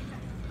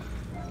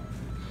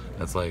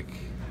 That's like,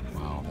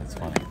 wow, that's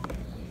funny.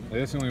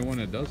 That's the only one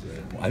that does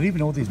that. I don't even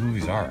know what these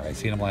movies are. I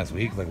seen them last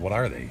week. Like, what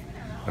are they?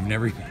 I've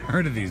never even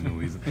heard of these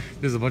movies.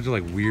 There's a bunch of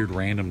like weird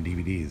random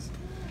DVDs.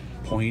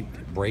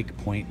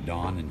 Breakpoint,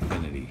 Dawn,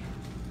 Infinity.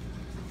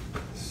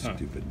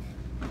 Stupid.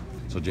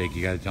 So Jake,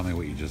 you got to tell me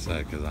what you just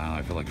said because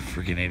I feel like a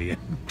freaking idiot.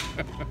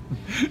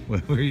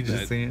 What were you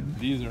just saying?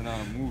 These are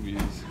not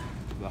movies.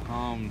 The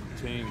Ham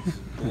Tanks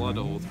Blood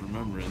Oath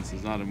Remembrance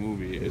is not a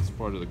movie. It's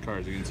part of the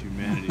Cards Against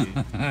Humanity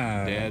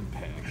Dad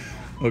Pack.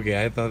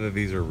 Okay, I thought that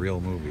these are real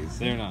movies.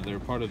 They're not. They're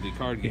part of the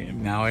card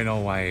game. Now I know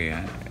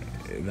why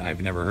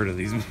I've never heard of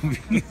these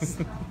movies.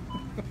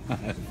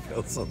 I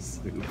feel so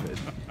stupid.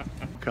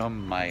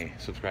 Come my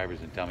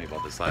subscribers and tell me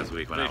about this last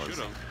week when They I was.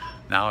 should've.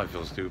 Now I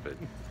feel stupid.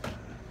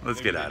 Let's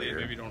Maybe get out of here.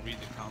 Maybe don't read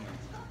the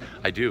comments.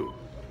 I do.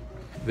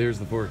 There's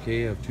the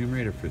 4K of Tomb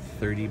Raider for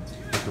 30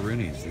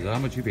 pepperoonies. Is that how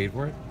much you paid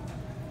for it?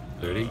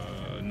 30?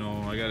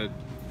 No, I got it.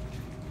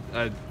 I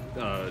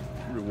had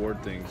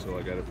reward thing, so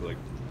I got it for like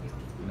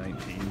 19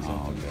 something.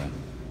 Oh, okay.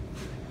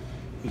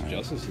 It was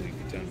Justice League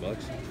for $10.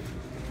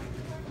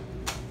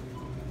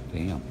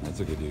 Damn, that's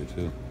a good deal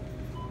too.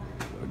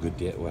 A good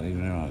deal. Well, I don't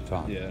even know how to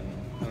talk. Yeah,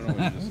 I don't know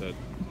what you just said.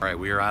 All right,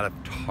 we are out of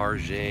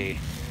Target,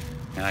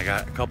 and I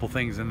got a couple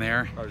things in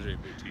there. Target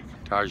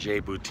Boutique.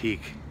 Target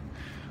Boutique.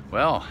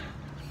 Well,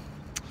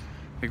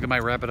 I think that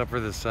might wrap it up for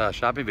this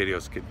shopping video.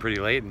 It's getting pretty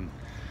late, and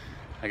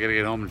I gotta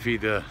get home and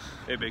feed the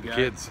Big guy.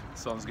 kids.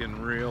 Sun's getting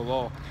real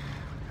low.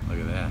 Look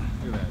at that.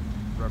 Look at that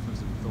reference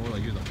to Thor,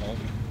 like you're the Hulk.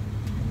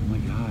 Oh my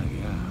God,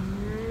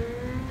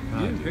 yeah.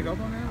 You didn't pick up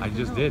on that? I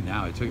just did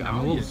now. I'm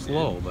a little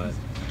slow, but.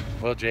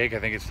 Well, Jake, I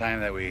think it's time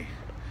that we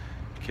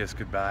kiss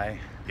goodbye.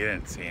 You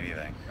didn't see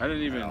anything. I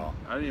wasn't even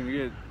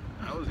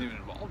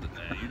involved in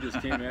that. You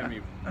just came at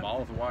me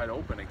mouth wide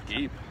open,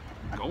 agape,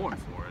 going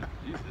for it.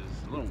 Jesus,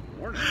 a little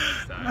warning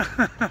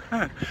next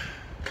time.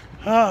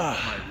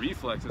 My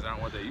reflexes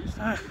aren't what they used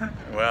to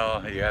be.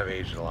 Well, you have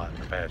aged a lot in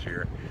the past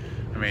year.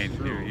 I mean,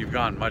 you've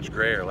gone much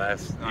grayer.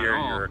 Last year,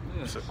 you were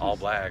all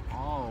black.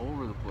 All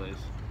over the place.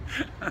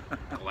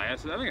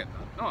 Glasses. I might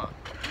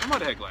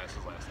have had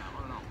glasses last time. I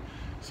don't know.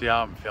 See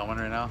how I'm filming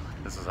right now?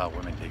 This is how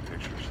women take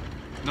pictures.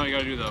 No, you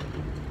gotta do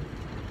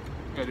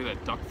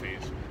that duck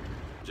face.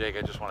 Jake,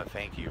 I just want to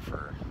thank you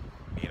for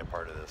being a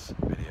part of this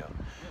video.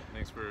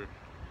 Thanks for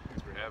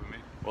having me.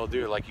 Well,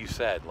 dude, like you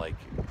said, like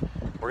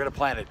we're gonna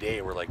plan a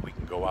day where like we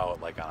can go out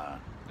like on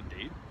A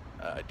date?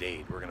 a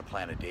date. We're gonna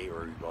plan a date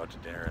where we go out to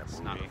dinner and a It's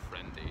movie. not a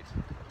friend date.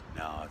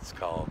 No, it's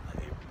called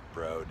a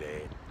bro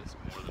date. It's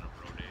more than a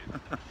bro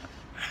date.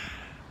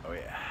 Oh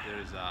yeah.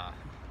 There's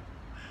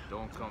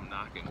don't come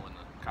knocking when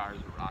the cars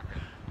are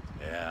rocking.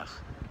 Yeah.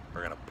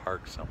 We're gonna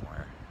park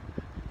somewhere.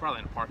 Probably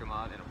in a parking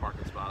lot, in a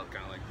parking spot,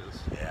 kind of like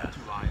this. Yeah.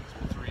 2 lines,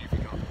 well 3 if you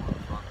count the one in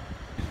the front.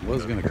 I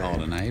was gonna call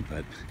it a night,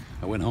 but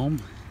I went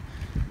home.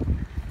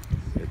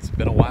 It's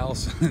been a while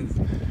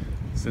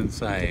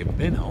since I've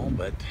been home,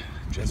 but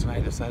Jess and I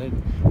decided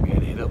we had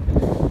to hit up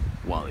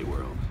Wally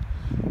World.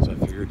 So I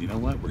figured, you know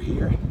what, we're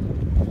here.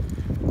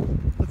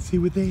 Let's see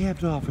what they have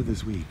to offer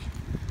this week.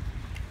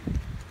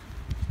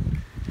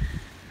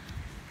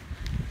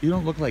 You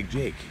don't look like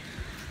Jake.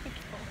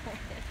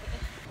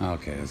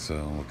 Okay,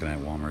 so looking at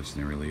Walmart's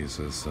new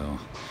releases, so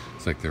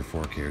it's like their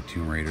 4K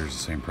Tomb Raider's the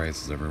same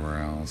price as everywhere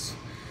else.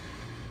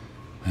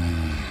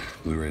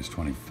 Blu Rays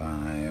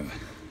 25.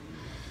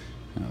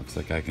 Looks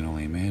like I Can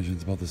Only Imagine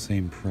it's about the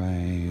same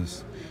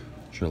price.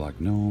 Sherlock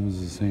Gnomes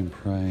is the same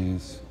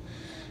price.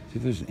 See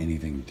if there's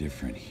anything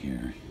different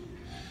here.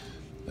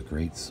 The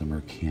Great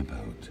Summer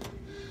Campout.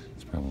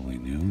 It's probably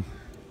new.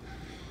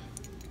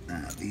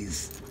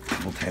 These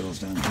couple titles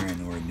down here I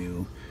know are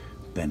new.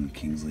 Ben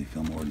Kingsley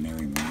film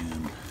Ordinary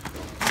Man.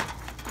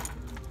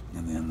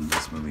 And then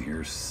this movie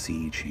here,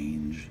 Sea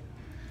Change.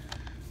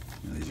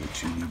 Now, these are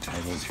 2 new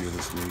titles here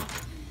this week.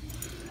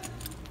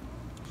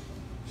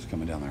 Just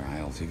coming down their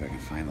aisle, see if I can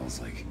find those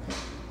like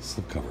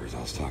slipcovers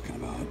I was talking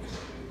about.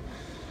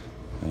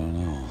 I don't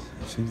know.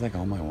 It seems like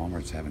all my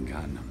Walmarts haven't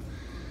gotten them.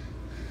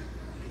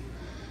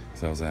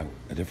 So I was at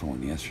a different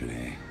one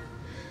yesterday.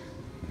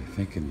 I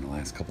think in the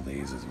last couple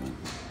days is when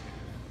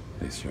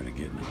they started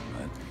getting them,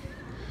 but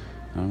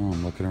I don't know,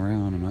 I'm looking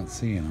around, I'm not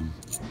seeing them.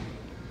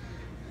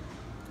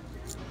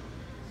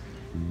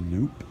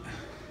 Nope.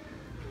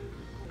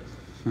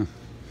 Huh.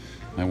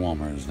 My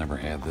Walmart has never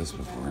had this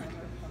before.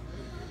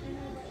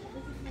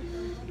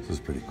 This is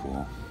pretty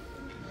cool.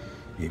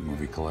 8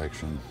 movie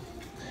collection.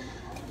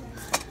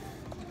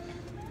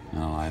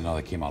 I know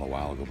they came out a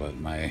while ago, but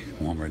my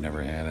Walmart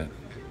never had it.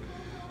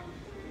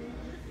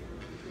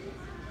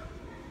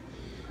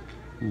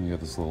 We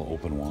got this little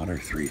open water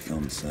 3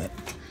 film set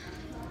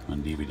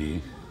on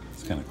DVD.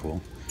 It's kind of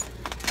cool.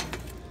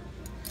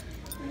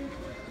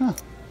 Huh.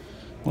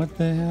 What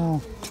the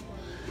hell?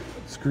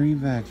 Scream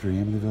Factory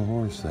Amityville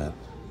Horror set.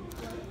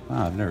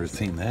 Wow, I've never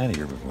seen that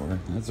here before.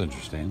 That's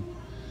interesting.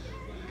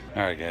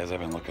 Alright guys, I've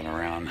been looking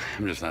around.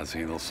 I'm just not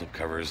seeing those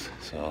slipcovers,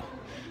 so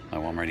my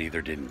Walmart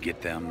either didn't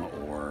get them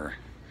or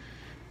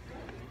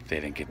they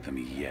didn't get them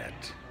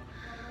yet.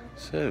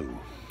 So,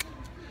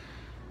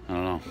 I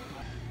don't know.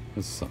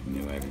 This is something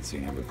new I haven't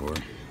seen here before.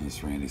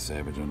 This Randy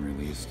Savage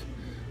unreleased.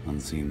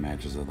 Unseen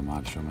Matches of the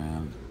Macho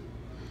Man.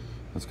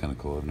 That's kind of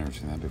cool. I've never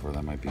seen that before.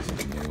 That might be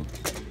something new.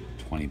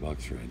 $20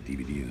 for a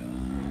DVD though. I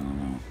don't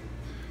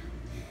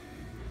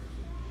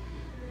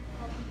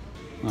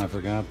know. I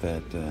forgot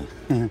that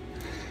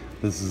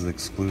this is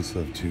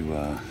exclusive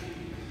to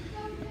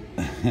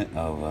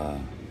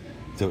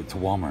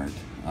Walmart.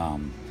 I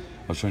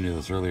was showing you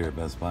this earlier at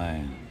Best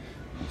Buy.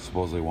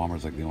 Supposedly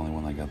Walmart's like the only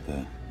one that got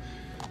the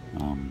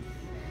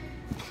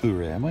Blu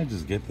Ray. I might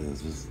just get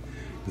this just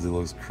because it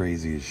looks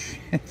crazy as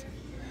shit.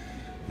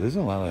 There's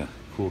a lot of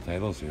cool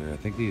titles here. I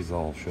think these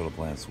all showed up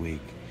last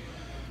week.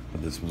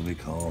 But this movie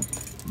called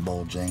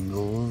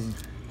Bojangles.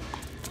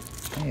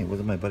 Hey,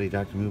 wasn't my buddy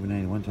Dr. Movie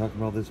 91 talking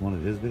about this in one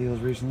of his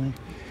videos recently?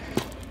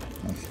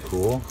 That's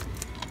cool.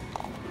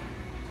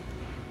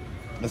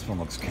 This one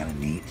looks kind of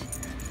neat.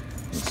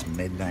 This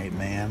Midnight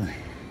Man.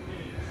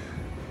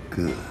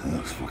 Good. That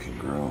looks fucking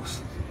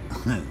gross.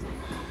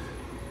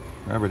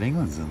 Robert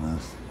Englund's in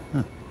this.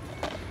 Huh.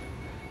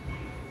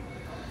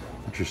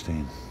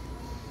 Interesting.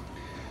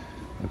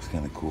 Looks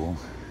kind of cool.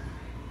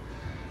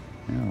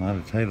 Yeah, a lot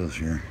of titles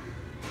here.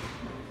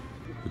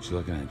 What you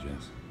looking at,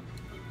 Jess?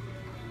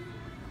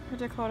 A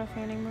Dakota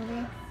Fanning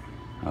movie.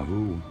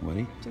 Who? What?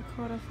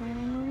 Dakota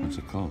Fanning movie. What's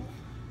it called?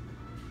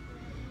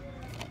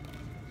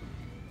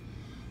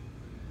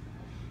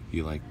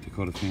 You like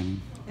Dakota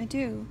Fanning? I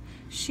do.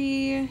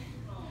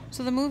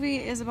 So the movie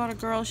is about a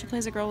girl. She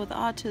plays a girl with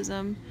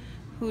autism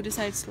who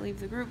decides to leave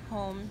the group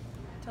home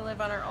to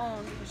live on her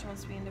own because she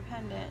wants to be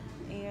independent.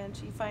 And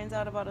she finds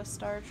out about a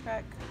Star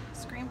Trek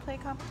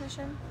screenplay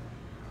competition.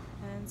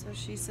 And so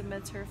she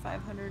submits her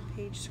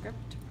 500-page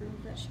script to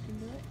prove that she can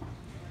do it.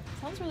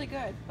 Sounds really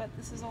good, but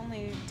this is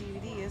only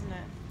DVD, isn't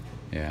it?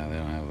 Yeah, they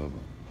don't have a...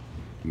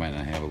 Might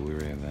not have a Blu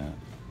Ray of that.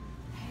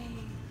 Hey,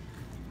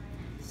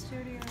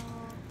 Studio...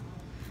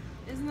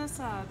 Isn't this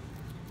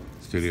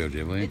Studio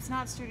Ghibli? It's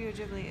not Studio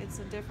Ghibli, it's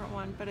a different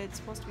one, but it's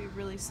supposed to be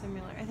really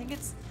similar. I think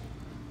it's...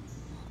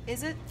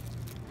 Is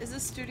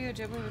this Studio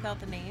Ghibli without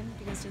the name?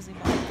 Because Disney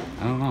bought it.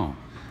 I don't know.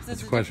 So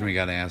That's a question we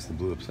got to ask the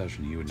Blue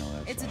Obsession. He would know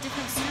that. It's a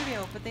different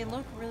studio, but they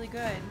look really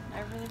good.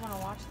 I really want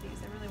to watch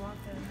these. I really want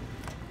them.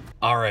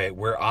 All right,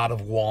 we're out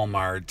of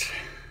Walmart,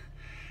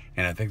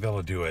 and I think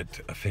that'll do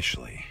it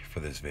officially for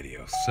this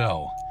video.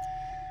 So,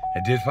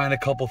 I did find a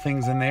couple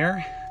things in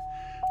there.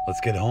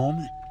 Let's get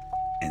home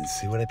and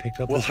see what I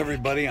picked up. Well,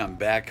 everybody, I'm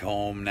back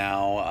home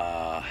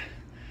now.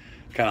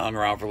 Kind of hung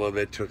around for a little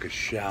bit, took a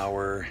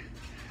shower.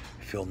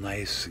 I feel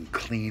nice and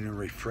clean and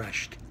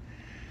refreshed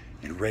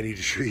and ready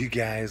to show you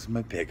guys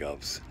my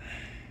pickups.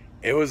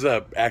 It was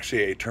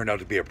actually, it turned out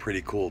to be a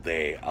pretty cool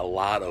day. A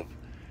lot of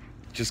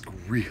just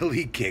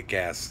really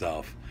kick-ass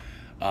stuff.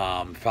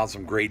 Found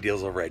some great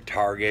deals over at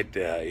Target.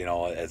 You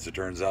know, as it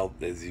turns out,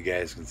 as you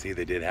guys can see,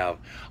 they did have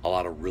a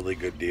lot of really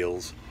good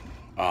deals.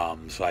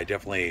 So I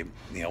definitely,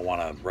 you know,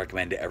 want to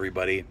recommend to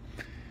everybody,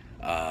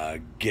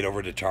 get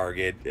over to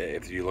Target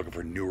if you're looking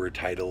for newer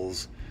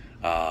titles,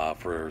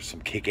 for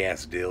some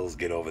kick-ass deals.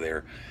 Get over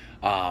there.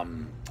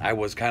 I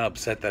was kind of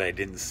upset that I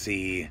didn't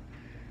see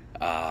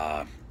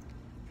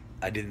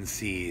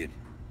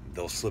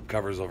those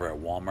slipcovers over at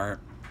Walmart.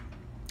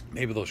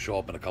 Maybe they'll show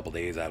up in a couple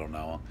days, I don't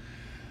know.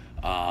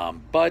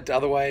 But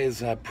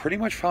otherwise, pretty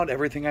much found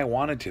everything I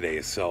wanted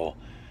today. So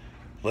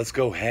let's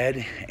go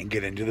ahead and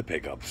get into the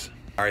pickups.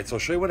 All right, so I'll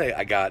show you what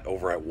I got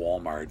over at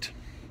Walmart.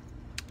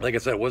 Like I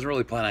said, I wasn't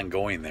really planning on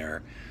going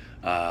there.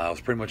 I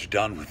was pretty much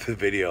done with the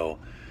video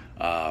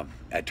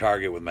at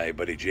Target with my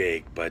buddy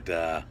Jake, but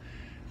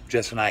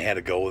Jess and I had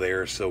to go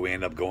there, so we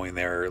ended up going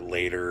there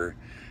later,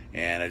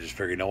 and I just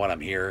figured, you know what,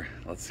 I'm here.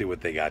 Let's see what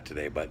they got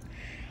today. But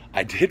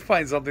I did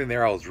find something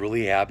there I was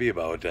really happy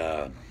about.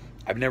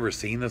 I've never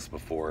seen this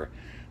before,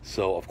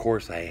 so of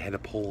course I had to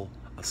pull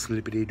a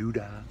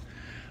slippity-doo-dah.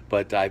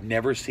 But I've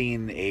never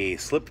seen a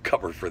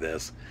slipcover for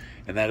this,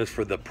 and that is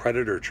for the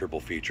Predator triple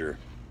feature.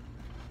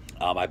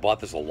 I bought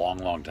this a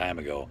long time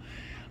ago,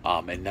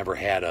 and never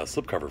had a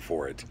slipcover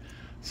for it.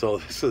 So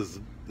this is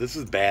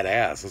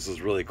badass. This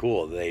is really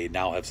cool. They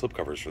now have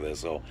slipcovers for this.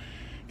 So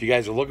if you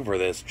guys are looking for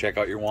this, check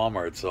out your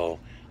Walmart. So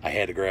I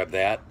had to grab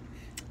that.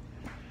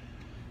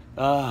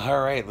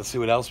 All right, let's see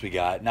what else we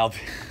got. Now,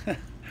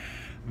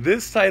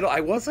 this title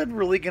I wasn't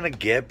really going to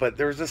get, but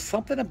there was just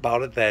something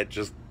about it that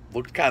just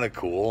looked kind of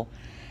cool.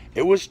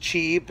 It was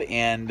cheap,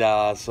 and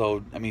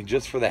so, I mean,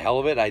 just for the hell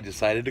of it, I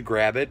decided to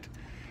grab it.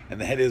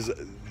 And that is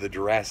the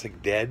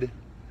Jurassic Dead.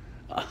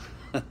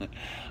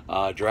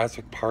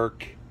 Jurassic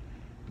Park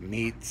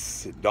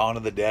meets Dawn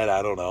of the Dead,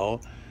 I don't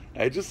know.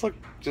 It just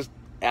looked just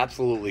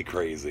absolutely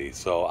crazy.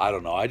 So, I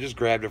don't know. I just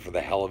grabbed it for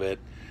the hell of it.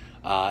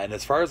 And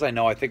as far as I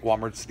know, I think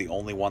Walmart's the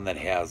only one that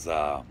has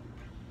the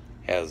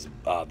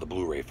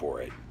Blu Ray for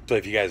it. So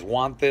if you guys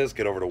want this,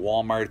 get over to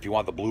Walmart. If you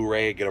want the Blu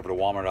Ray, get over to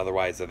Walmart.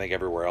 Otherwise, I think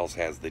everywhere else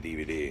has the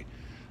DVD.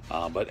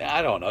 But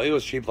I don't know. It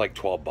was cheap, like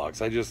 12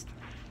 bucks. I just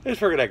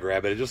figured I'd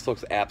grab it. It just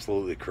looks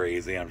absolutely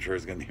crazy. I'm sure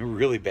it's going to be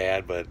really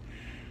bad, but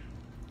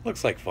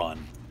looks like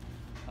fun.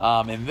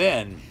 And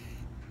then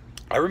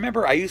I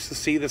remember I used to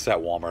see this at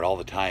Walmart all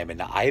the time,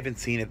 and I haven't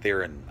seen it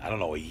there in, I don't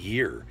know, a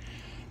year.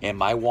 And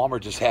my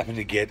Walmart just happened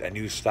to get a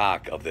new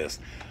stock of this.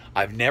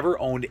 I've never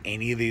owned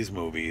any of these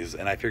movies,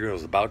 and I figured it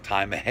was about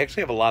time. I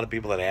actually have a lot of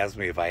people that ask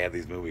me if I have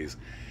these movies,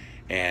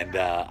 and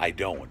I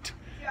don't.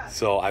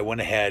 So I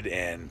went ahead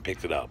and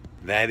picked it up.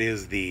 That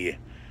is the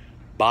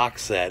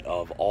box set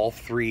of all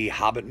 3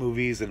 Hobbit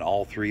movies and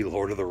all 3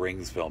 Lord of the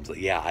Rings films.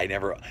 Yeah,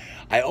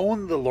 I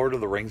own the Lord of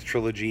the Rings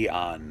trilogy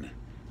on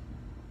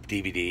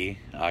DVD.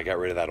 I got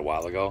rid of that a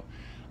while ago.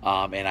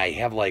 And I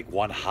have like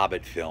 1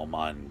 Hobbit film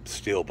on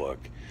Steelbook,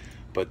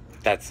 but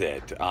that's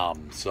it.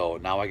 So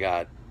now I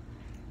got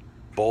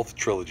both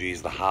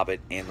trilogies, the Hobbit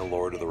and the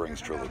Lord of the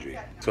Rings trilogy.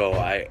 So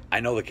I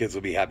know the kids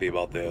will be happy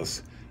about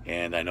this,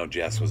 and I know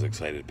Jess was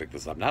excited to pick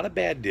this up. Not a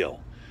bad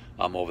deal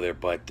over there,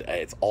 but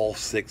it's all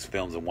 6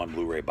 films in 1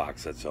 Blu Ray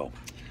box set. So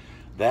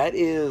that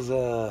is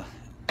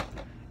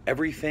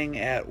everything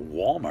at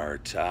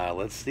Walmart.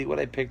 Let's see what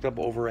I picked up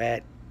over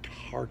at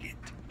Target.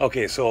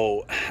 Okay,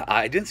 so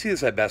I didn't see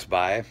this at Best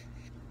Buy.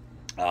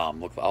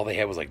 Look, all they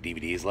had was like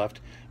DVDs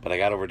left, but I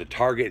got over to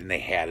Target and they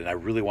had it. And I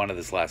really wanted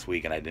this last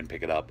week and I didn't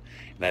pick it up.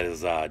 And that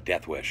is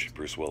Death Wish,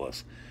 Bruce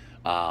Willis.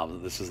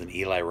 This is an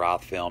Eli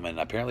Roth film, and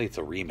apparently it's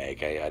a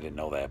remake. I didn't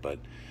know that, but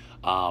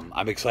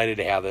I'm excited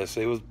to have this.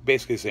 It was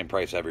basically the same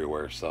price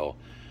everywhere. So,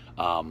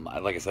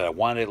 like I said, I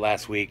wanted it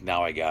last week.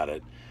 Now I got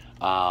it.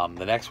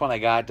 The next one I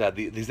got,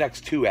 these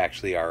next two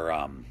actually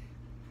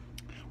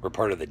were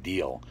part of the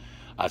deal.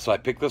 So I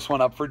picked this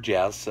one up for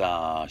Jess.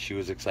 She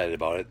was excited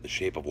about it. The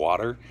Shape of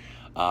Water.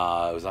 It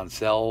was on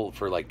sale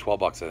for like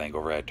 $12, I think,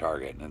 over at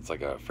Target, and it's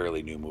like a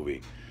fairly new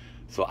movie.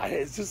 So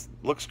it just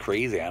looks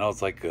crazy. I know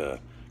it's like a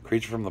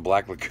Creature from the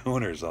Black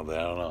Lagoon or something.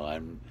 I don't know. I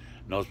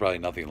know it's probably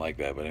nothing like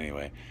that, but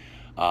anyway,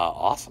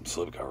 awesome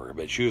slipcover.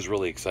 But she was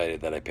really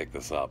excited that I picked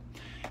this up,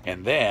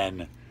 and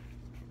then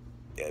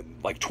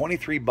like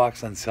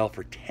 $23 on sale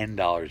for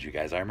 $10. You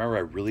guys, I remember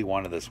I really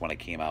wanted this when it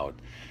came out,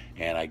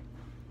 and I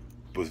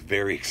was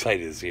very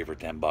excited to see it for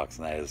 $10,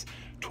 and that is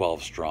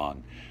 12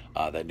 Strong,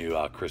 that new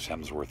Chris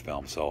Hemsworth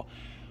film. So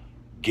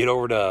get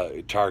over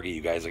to Target,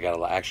 you guys. I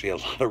got actually a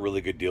lot of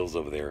really good deals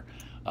over there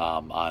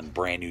on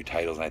brand new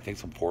titles, and I think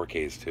some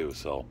 4Ks too.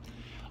 So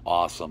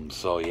awesome.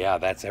 So yeah,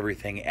 that's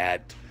everything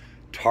at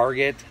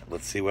Target.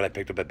 Let's see what I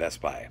picked up at Best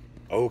Buy.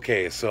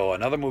 Okay, so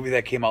another movie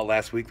that came out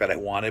last week that I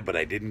wanted but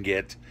I didn't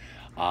get,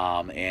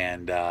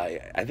 and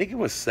I think it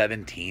was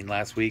 17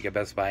 last week at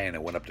Best Buy, and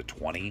it went up to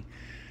 20.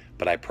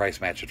 But I price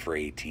matched it for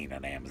 18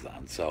 on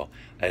Amazon. So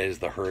that is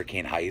the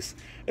Hurricane Heist.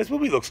 This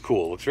movie looks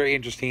cool. Looks very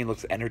interesting.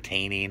 Looks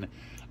entertaining.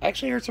 I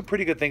actually heard some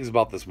pretty good things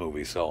about this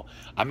movie, so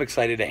I'm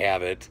excited to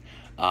have it.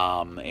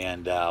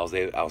 And I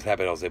was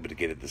happy I was able to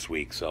get it this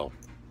week. So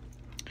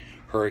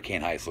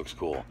Hurricane Heist looks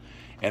cool.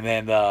 And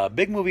then the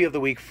big movie of the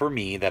week for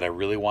me that I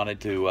really wanted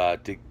to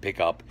pick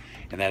up,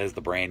 and that is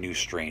the brand new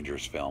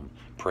Strangers film,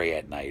 Pray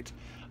at Night.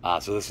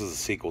 So this is a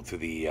sequel to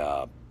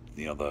the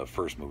the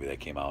first movie that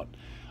came out.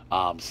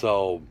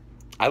 So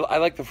I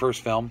like the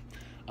first film.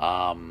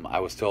 I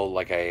was told,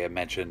 like I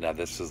mentioned,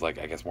 this is like,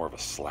 I guess, more of a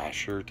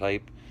slasher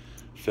type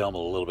film, a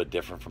little bit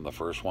different from the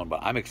first one,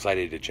 but I'm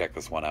excited to check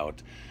this one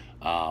out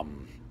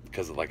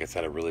because, like I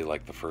said, I really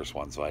like the first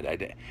one. So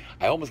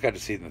I almost got to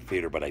see it in the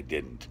theater, but I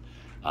didn't.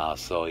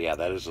 So yeah,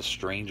 that is a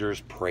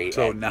Strangers Pray.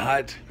 So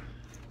not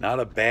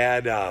a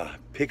bad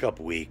pickup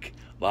week.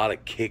 A lot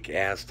of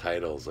kick-ass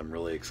titles I'm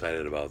really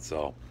excited about.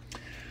 So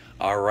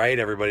all right,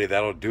 everybody,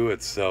 that'll do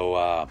it.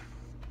 So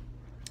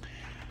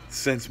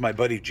since my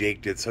buddy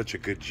Jake did such a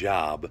good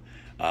job,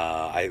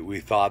 we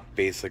thought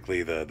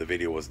basically the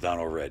video was done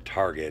over at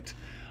Target,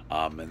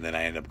 and then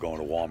I ended up going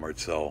to Walmart.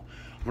 So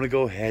I'm gonna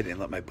go ahead and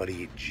let my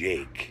buddy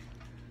Jake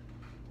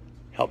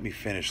help me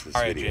finish this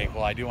video. All right, Jake.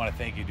 Well, I do want to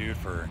thank you, dude,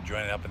 for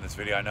joining up in this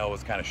video. I know it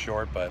was kind of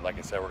short, but like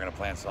I said, we're gonna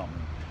plan something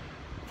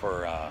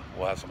for.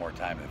 We'll have some more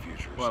time in the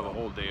future. We'll have a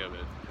whole day of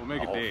it. We'll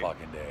make a day. Whole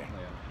fucking day. Yeah.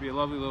 It'll be a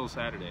lovely little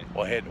Saturday.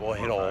 We'll hit a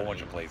whole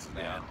bunch of places,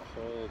 man. Yeah, a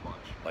whole bunch.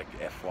 Like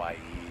FYE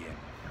and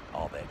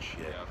all that shit.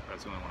 Yeah,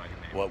 that's the only one I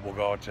can name. We'll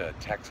go out to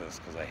Texas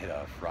because I hit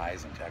a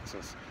Fry's in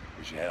Texas.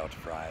 We should head out to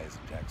Fry's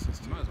in Texas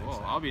too. Might as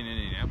well. I'll be in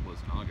Indianapolis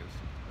in August.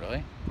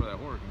 Really? For that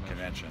horror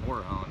convention.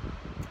 Horror Hound.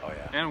 Oh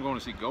yeah. And I'm going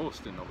to see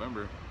Ghost in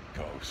November.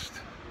 Ghost.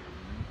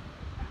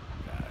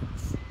 God,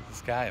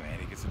 this guy, man,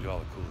 he gets to do all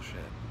the cool shit.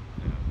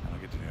 Yeah. I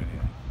don't get to do anything.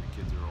 My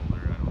kids are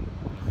older. I don't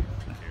really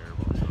care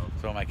about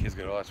stuff. So my kids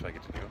go, oh, that's what I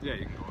get to do? Yeah,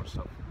 you can go to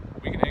stuff.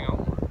 We can hang out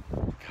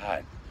more.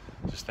 God,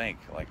 just think,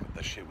 like,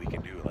 the shit we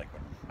can do, like,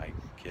 when my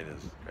kid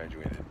has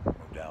graduated and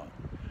moved out.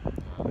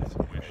 That's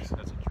a wish.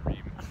 That's a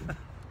dream.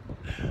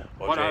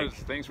 Well, Jake,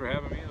 thanks for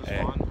having me. It was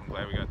fun. I'm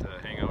glad we got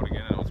to hang out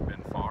again. I know it's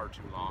been far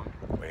too long.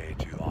 Way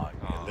too long.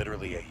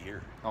 Literally a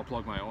year. I'll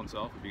plug my own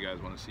self if you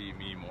guys want to see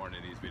me more in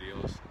these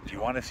videos. If you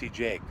want to see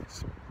Jake,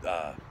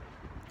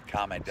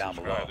 comment down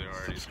below.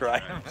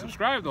 Subscribe.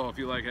 Subscribe though if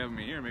you like having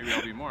me here. Maybe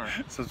I'll be more.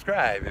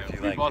 Subscribe if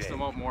you like. We bust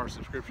them up more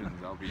subscriptions.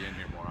 I'll be in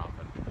here more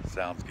often.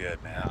 Sounds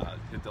good, man.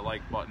 Hit the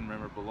like button,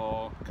 remember,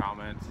 below.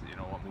 Comment,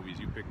 what movies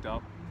you picked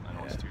up. I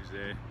know it's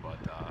Tuesday, but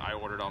I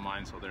ordered all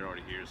mine, so they're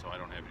already here, so I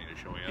don't have any to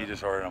show yet. He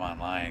just ordered them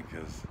online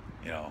because,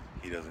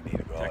 he doesn't need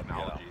to go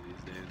Technology out and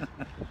these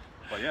days.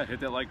 But yeah, hit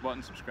that like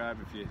button, subscribe.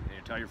 If you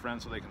tell your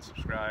friends so they can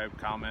subscribe,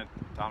 comment.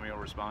 Tommy will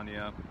respond to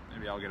you.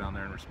 Maybe I'll get on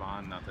there and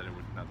respond. Not that it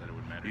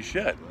would matter. You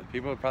should.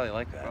 People would probably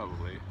like that.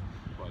 Probably,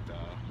 but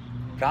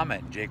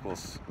comment. Jake will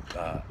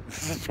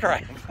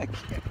subscribe.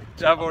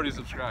 I've already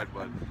subscribed,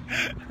 but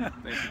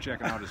thanks for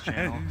checking out his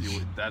channel.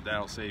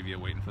 That'll save you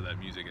waiting for that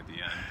music at the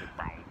end.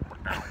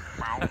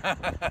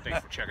 Thanks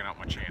for checking out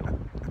my channel.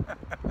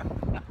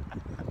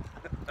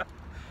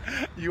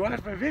 You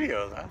watch my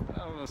videos, huh? I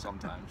don't know,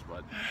 sometimes,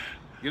 but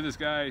give this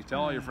guy,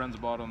 tell all your friends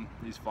about him.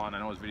 He's fun. I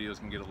know his videos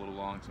can get a little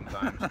long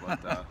sometimes,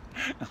 but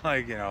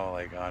like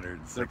 100.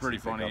 They're pretty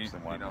funny. His new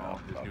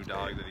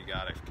dog that he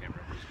got, I can't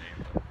remember his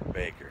name. But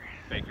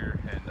Baker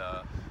and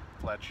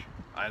Fletch.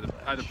 I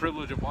had the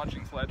privilege of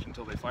watching Fletch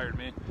until they fired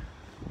me.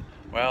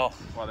 Well,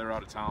 while they were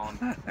out of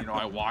town,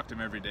 I walked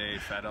him every day,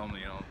 fed him.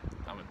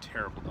 I'm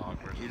terrible dog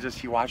person.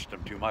 He watched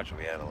him too much.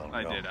 We had to let him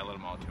I go. did. I let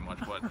him out too much,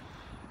 but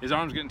his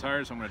arm's getting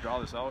tired, so I'm going to draw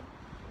this out.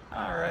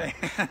 All right.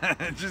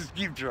 Just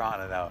keep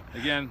drawing it out.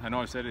 Again, I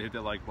know I said it, hit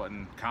that like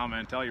button,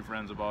 comment, tell your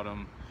friends about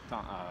him.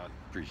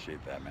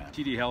 Appreciate that, man.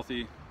 TD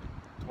Healthy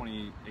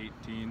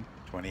 2018.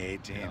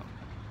 2018.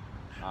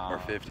 Yeah. Or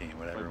 15,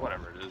 whatever.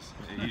 Whatever it is.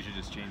 You should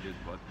just change it.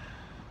 But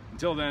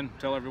until then,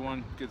 tell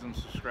everyone, get them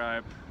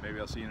subscribe. Maybe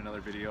I'll see you in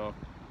another video.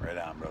 Right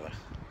on, brother.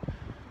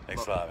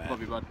 Thanks a lot, man.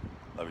 Love you, bud.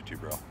 Love you too,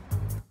 bro.